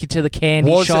 take you to the candy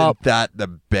shop. Wasn't that the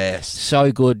best?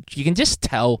 So good. You can just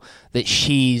tell that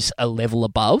she's a level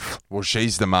above. Well,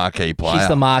 she's the marquee player. She's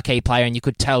the marquee player, and you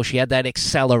could tell she had that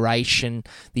acceleration,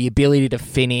 the ability to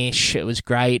finish. It was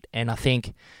great, and I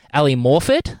think Ali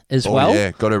Morford as well.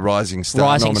 Yeah, got a Rising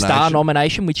Star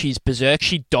nomination, which is berserk.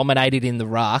 She dominated in the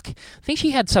ruck. I think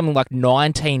she had something like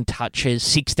 19 touches,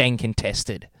 16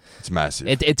 contested. It's massive.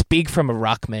 It's big from a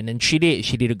ruckman, and she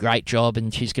did a great job,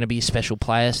 and she's going to be a special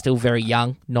player, still very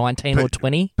young, 19 or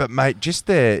 20. But, mate, just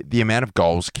the amount of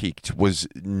goals kicked was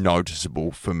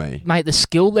noticeable for me. Mate, the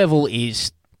skill level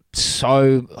is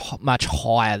so much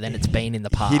higher than it's been in the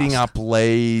past. Hitting up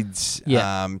leads,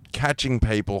 catching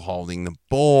people holding the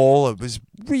ball. It was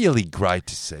really great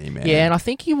to see, man. Yeah, and I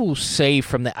think you will see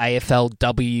from the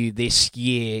AFLW this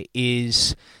year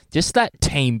is just that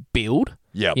team build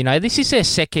Yep. You know, this is their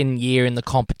second year in the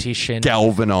competition.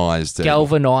 Galvanised,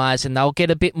 and they'll get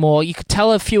a bit more. You could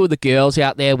tell a few of the girls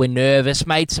out there were nervous,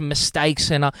 made some mistakes,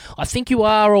 and I think you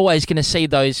are always going to see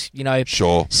those,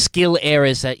 skill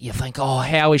errors that you think, oh,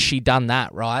 how has she done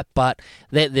that, right? But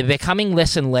they're becoming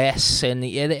less and less, and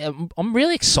I'm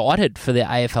really excited for the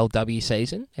AFLW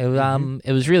season.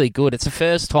 It was really good. It's the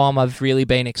first time I've really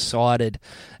been excited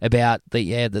about the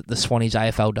Swannies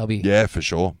AFLW. Yeah, for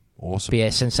sure. Awesome. But yeah,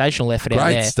 sensational effort out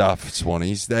there. Great stuff,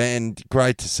 Swannies. And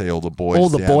great to see all the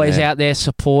boys out there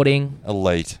supporting.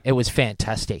 Elite. It was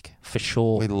fantastic, for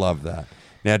sure. We love that.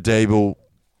 Now, Deeble,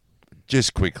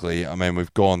 just quickly,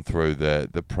 we've gone through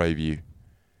the preview.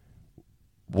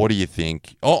 What do you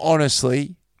think? Oh,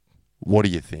 honestly, what do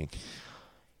you think?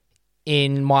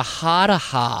 In my heart of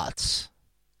hearts,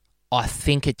 I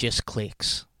think it just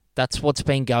clicks. That's what's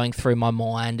been going through my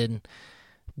mind, and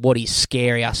what is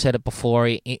scary, I said it before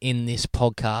in this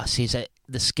podcast, is that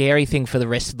the scary thing for the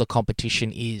rest of the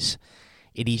competition is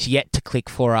it is yet to click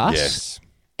for us,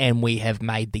 and we have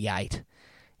made the 8.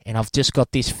 And I've just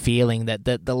got this feeling that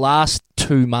the last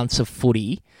 2 months of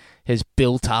footy has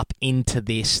built up into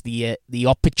this, the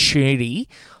opportunity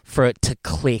for it to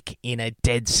click in a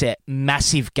dead set,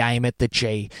 massive game at the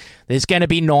G. There's going to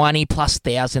be 90+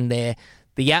 thousand there.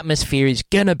 The atmosphere is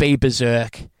going to be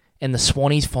berserk. And the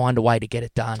Swannies find a way to get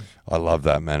it done. I love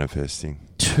that manifesting.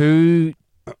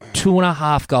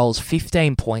 2.5 goals,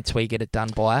 15 points where you get it done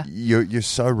by. You're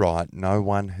so right. No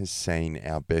one has seen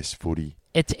our best footy.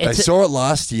 They saw it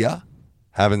last year.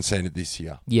 Haven't seen it this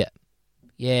year. Yeah.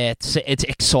 Yeah, it's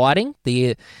exciting.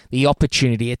 The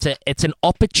opportunity. It's an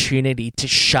opportunity to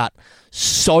shut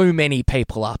so many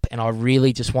people up, and I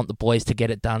really just want the boys to get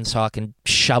it done so I can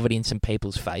shove it in some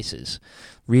people's faces.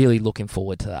 Really looking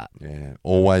forward to that. Yeah,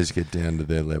 always get down to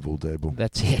their level, Deeble.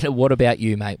 That's it. What about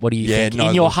you, mate? What do you think?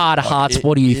 In your heart of hearts,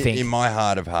 what do you think? In my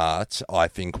heart of hearts, I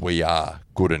think we are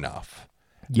good enough.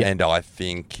 Yeah. And I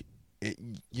think,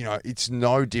 it's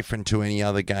no different to any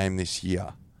other game this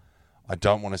year. I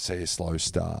don't want to see a slow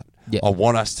start. Yeah. I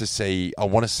want to see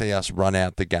us run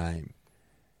out the game.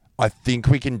 I think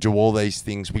we can do all these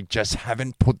things. We just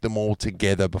haven't put them all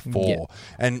together before. Yeah.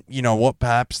 And you know what?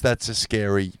 Perhaps that's a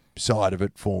scary side of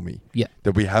it for me. Yeah.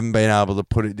 That we haven't been able to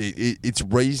put it. It's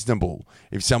reasonable.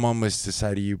 If someone was to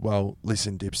say to you, well,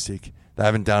 listen, Dipstick, they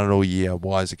haven't done it all year.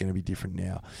 Why is it going to be different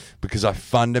now? Because I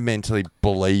fundamentally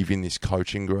believe in this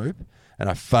coaching group. And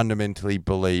I fundamentally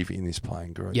believe in this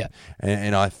playing group. Yeah.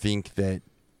 And I think that,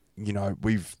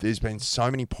 there's been so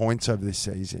many points over this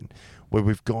season where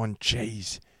we've gone,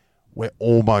 geez, we're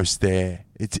almost there.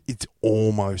 It's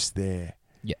almost there.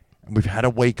 Yeah. And we've had a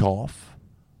week off.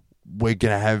 We're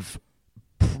going to have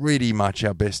pretty much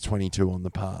our best 22 on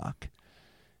the park.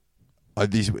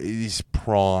 It is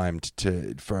primed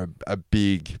for a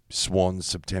big Swans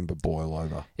September boil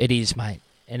over. It is, mate.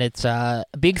 And it's a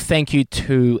big thank you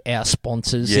to our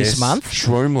sponsors this month.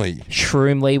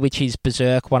 Shroomly, which is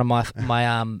Berserk, one of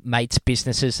my mate's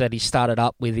businesses that he started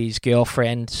up with his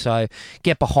girlfriend. So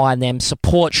get behind them,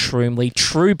 support Shroomly.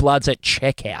 True Bloods at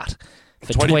checkout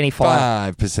for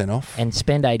 25% off. And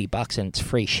spend $80 and it's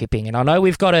free shipping. And I know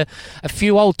we've got a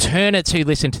few alternates who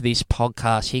listen to this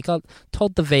podcast. You got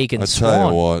Todd the Vegan Swan. I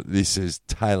tell you what, this is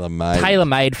tailor-made.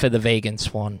 Tailor-made for the Vegan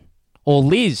Swan. Or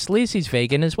Liz. Liz is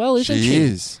vegan as well, isn't she? She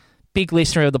is. Big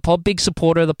listener of the pod, big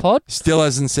supporter of the pod. Still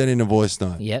hasn't sent in a voice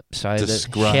note. Yep, so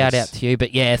shout out to you.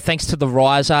 But yeah, thanks to the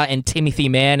Riser and Timothy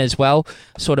Mann as well.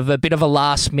 Sort of a bit of a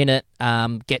last-minute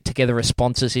get-together of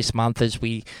sponsors this month, as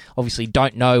we obviously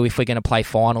don't know if we're going to play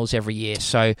finals every year.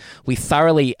 So we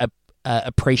thoroughly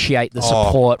appreciate the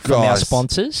support from our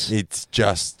sponsors. It's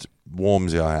just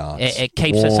warms our hearts. It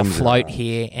keeps us afloat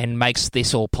here and makes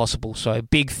this all possible. So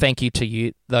big thank you to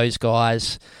you, those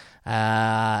guys.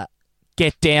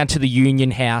 Get down to the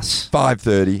Union House.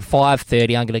 5:30.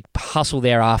 5:30. I'm going to hustle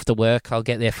there after work. I'll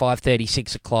get there 5:30,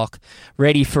 6 o'clock,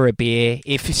 ready for a beer.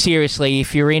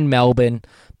 If you're in Melbourne,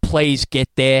 please get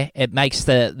there. It makes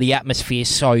the atmosphere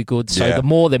so good. So the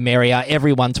more the merrier.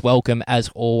 Everyone's welcome as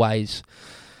always.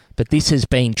 But this has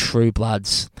been True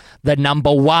Bloods, the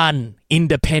number one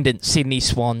independent Sydney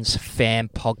Swans fan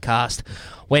podcast.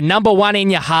 We're number one in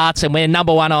your hearts and we're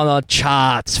number one on the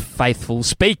charts, faithful.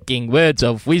 Speaking words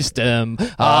of wisdom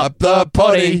up the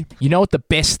potty. You know what the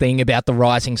best thing about the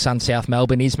Rising Sun South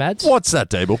Melbourne is, Mads? What's that,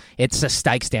 Deeble? It's the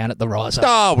steaks down at the Riser.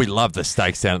 Oh, we love the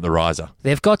steaks down at the Riser.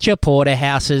 They've got your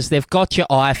porterhouses, they've got your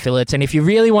eye fillets, and if you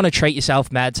really want to treat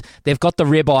yourself, Mads, they've got the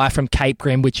ribeye from Cape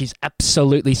Grim, which is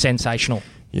absolutely sensational.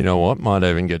 You know what? Might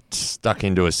even get stuck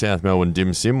into a South Melbourne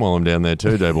dim sim while I'm down there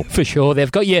too, Dable. For sure.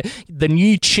 They've got the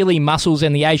new chili mussels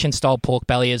and the Asian-style pork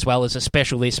belly as well as a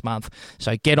special this month.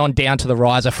 So get on down to the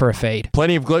Riser for a feed.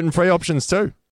 Plenty of gluten-free options too.